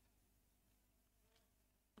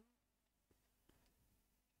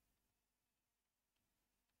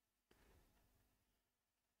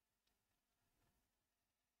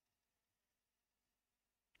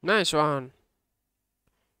 Nice one.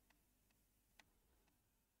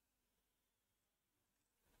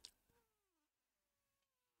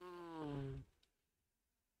 Mm.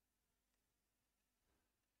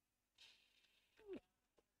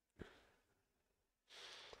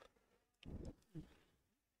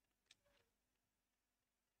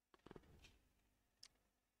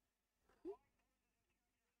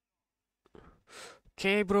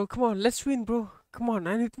 Okay, bro. Come on, let's win, bro. Come on,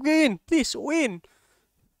 I need to win. Please win.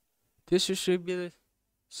 This should be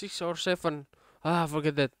 6 or 7. Ah,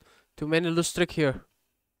 forget that. Too many loose trick here.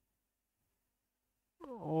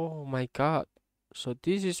 Oh my God. So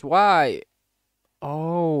this is why.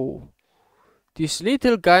 Oh, this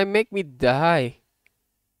little guy make me die.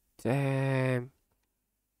 Damn.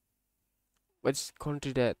 What's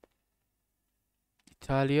country that?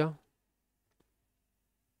 Italia?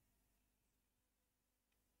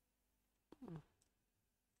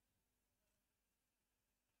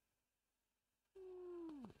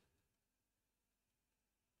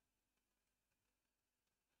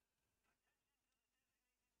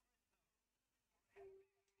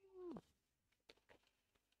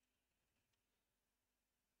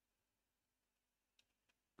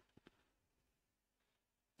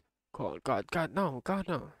 God, no, God,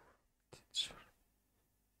 no.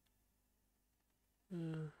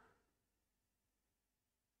 Mm.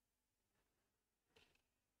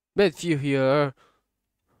 Bad view here.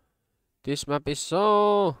 This map is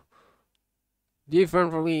so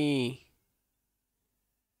different for me.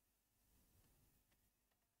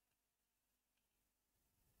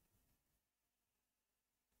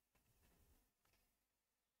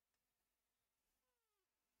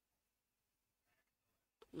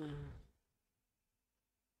 Mm.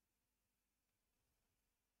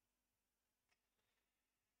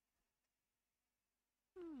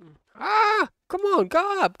 Ah! Come on,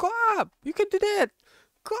 go up, go up! You can do that!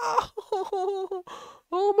 Go!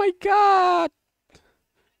 Oh my god!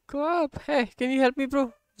 Go up! Hey, can you help me,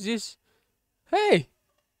 bro? This. Hey!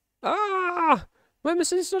 Ah! My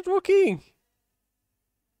machine is not working!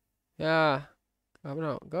 Yeah. Go up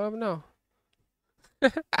now, go up now.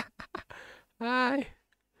 Hi!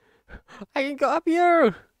 I can go up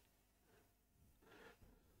here!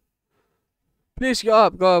 Please go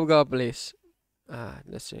up, please.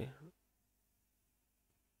 Let's see.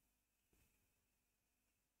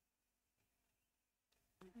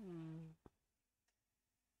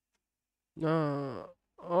 No.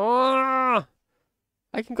 Oh!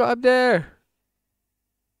 I can go up there!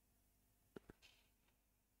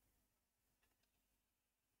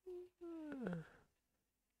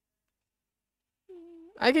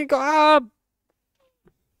 I can go up!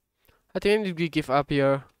 I think I need to give up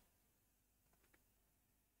here.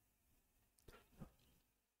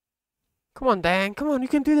 Come on, Dan. Come on, you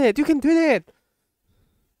can do that. You can do that.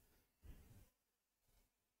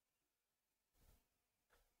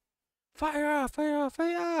 Fire up, fire up,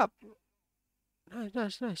 fire up. Nice,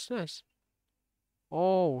 nice, nice, nice.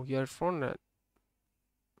 Oh, you're from it.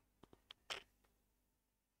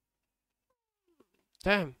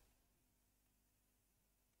 Damn.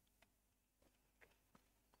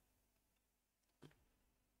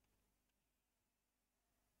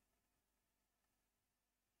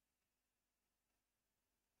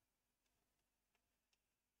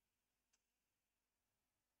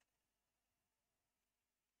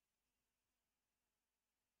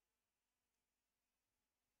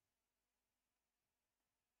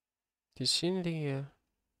 You see anything here?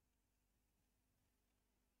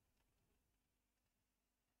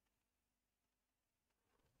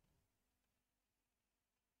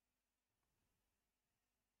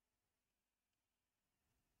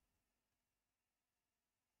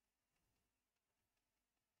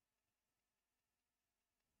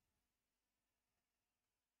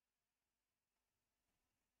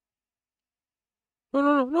 No,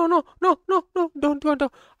 no, no, no, no, no, no, no,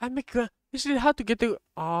 don't. I make this is how to get the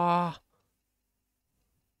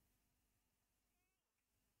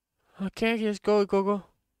Okay, yes, go.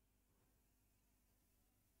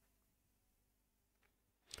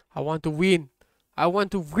 I want to win. I want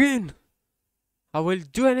to win. I will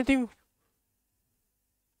do anything.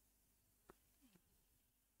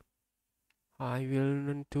 I will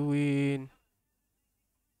want to win.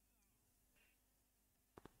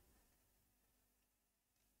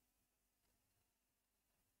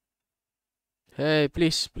 Hey,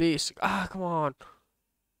 please, please. Come on.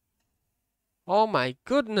 Oh my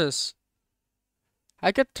goodness.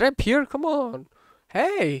 I get trapped here. Come on.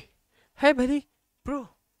 Hey. Hey, buddy. Bro.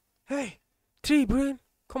 Hey. Three, brain.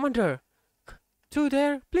 Commander. Two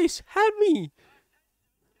there. Please help me.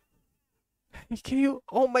 Can you?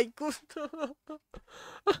 Oh my goodness.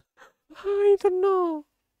 I don't know.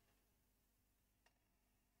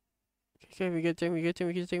 Okay, we get Cheng. We get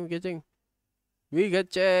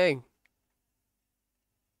Cheng.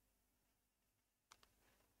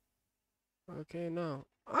 Okay, now.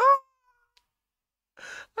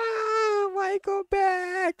 Why go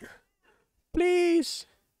back? Please.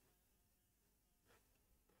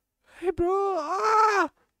 Hey, bro.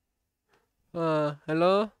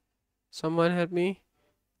 Hello? Someone help me?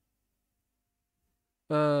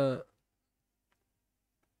 Uh,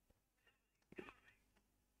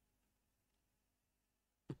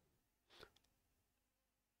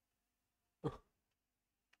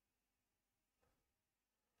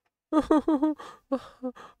 I'm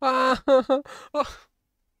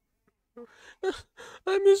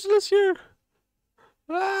useless here.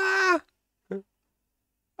 Ah!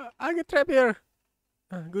 I get trapped here.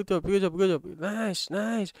 Good job, good job, good job. Nice,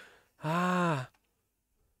 nice. Ah,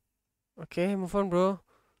 okay, move on, bro.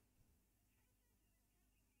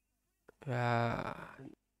 Yeah.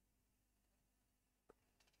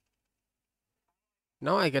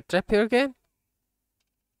 Now I get trapped here again.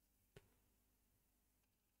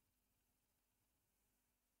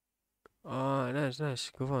 Oh, nice,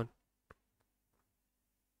 nice. Go on.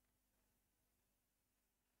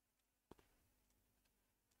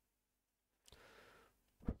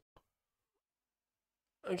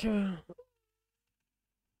 Okay.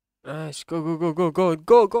 Nice. Go, go, go, go, go,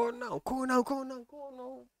 go, go now. Go now, go now, go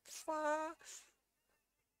now.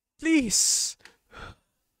 Please.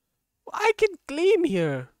 I can claim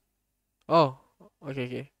here. Oh, okay,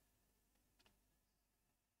 okay.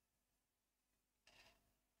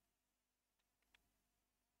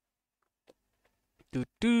 Do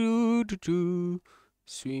do do do.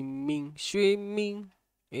 Swimming, swimming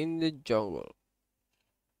in the jungle.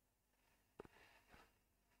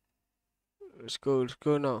 Let's go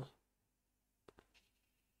now.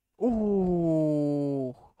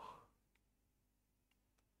 Ooh.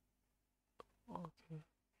 Okay.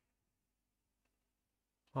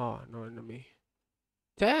 Oh, no enemy.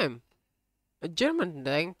 Damn. A German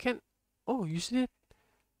tank can. Oh, you see it?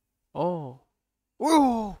 Oh.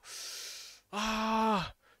 Whoa.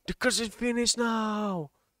 Ah. The curse is finished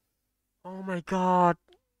now. Oh my god.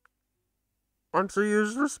 I'm so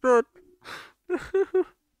useless, but.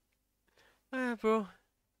 Ah, bro.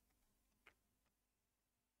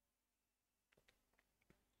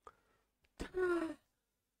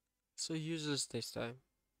 So useless this time.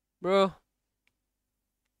 Bro,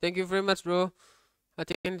 thank you very much, bro. I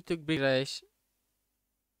think I need to break, guys.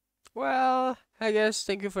 Well, I guess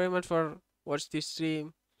thank you very much for watch this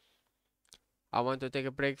stream. I want to take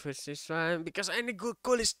a break for this time because I need good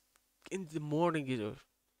call is in the morning, you know.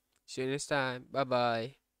 See you next time. Bye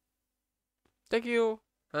bye. Thank you,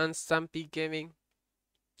 and Stampy Gaming.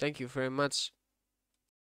 Thank you very much.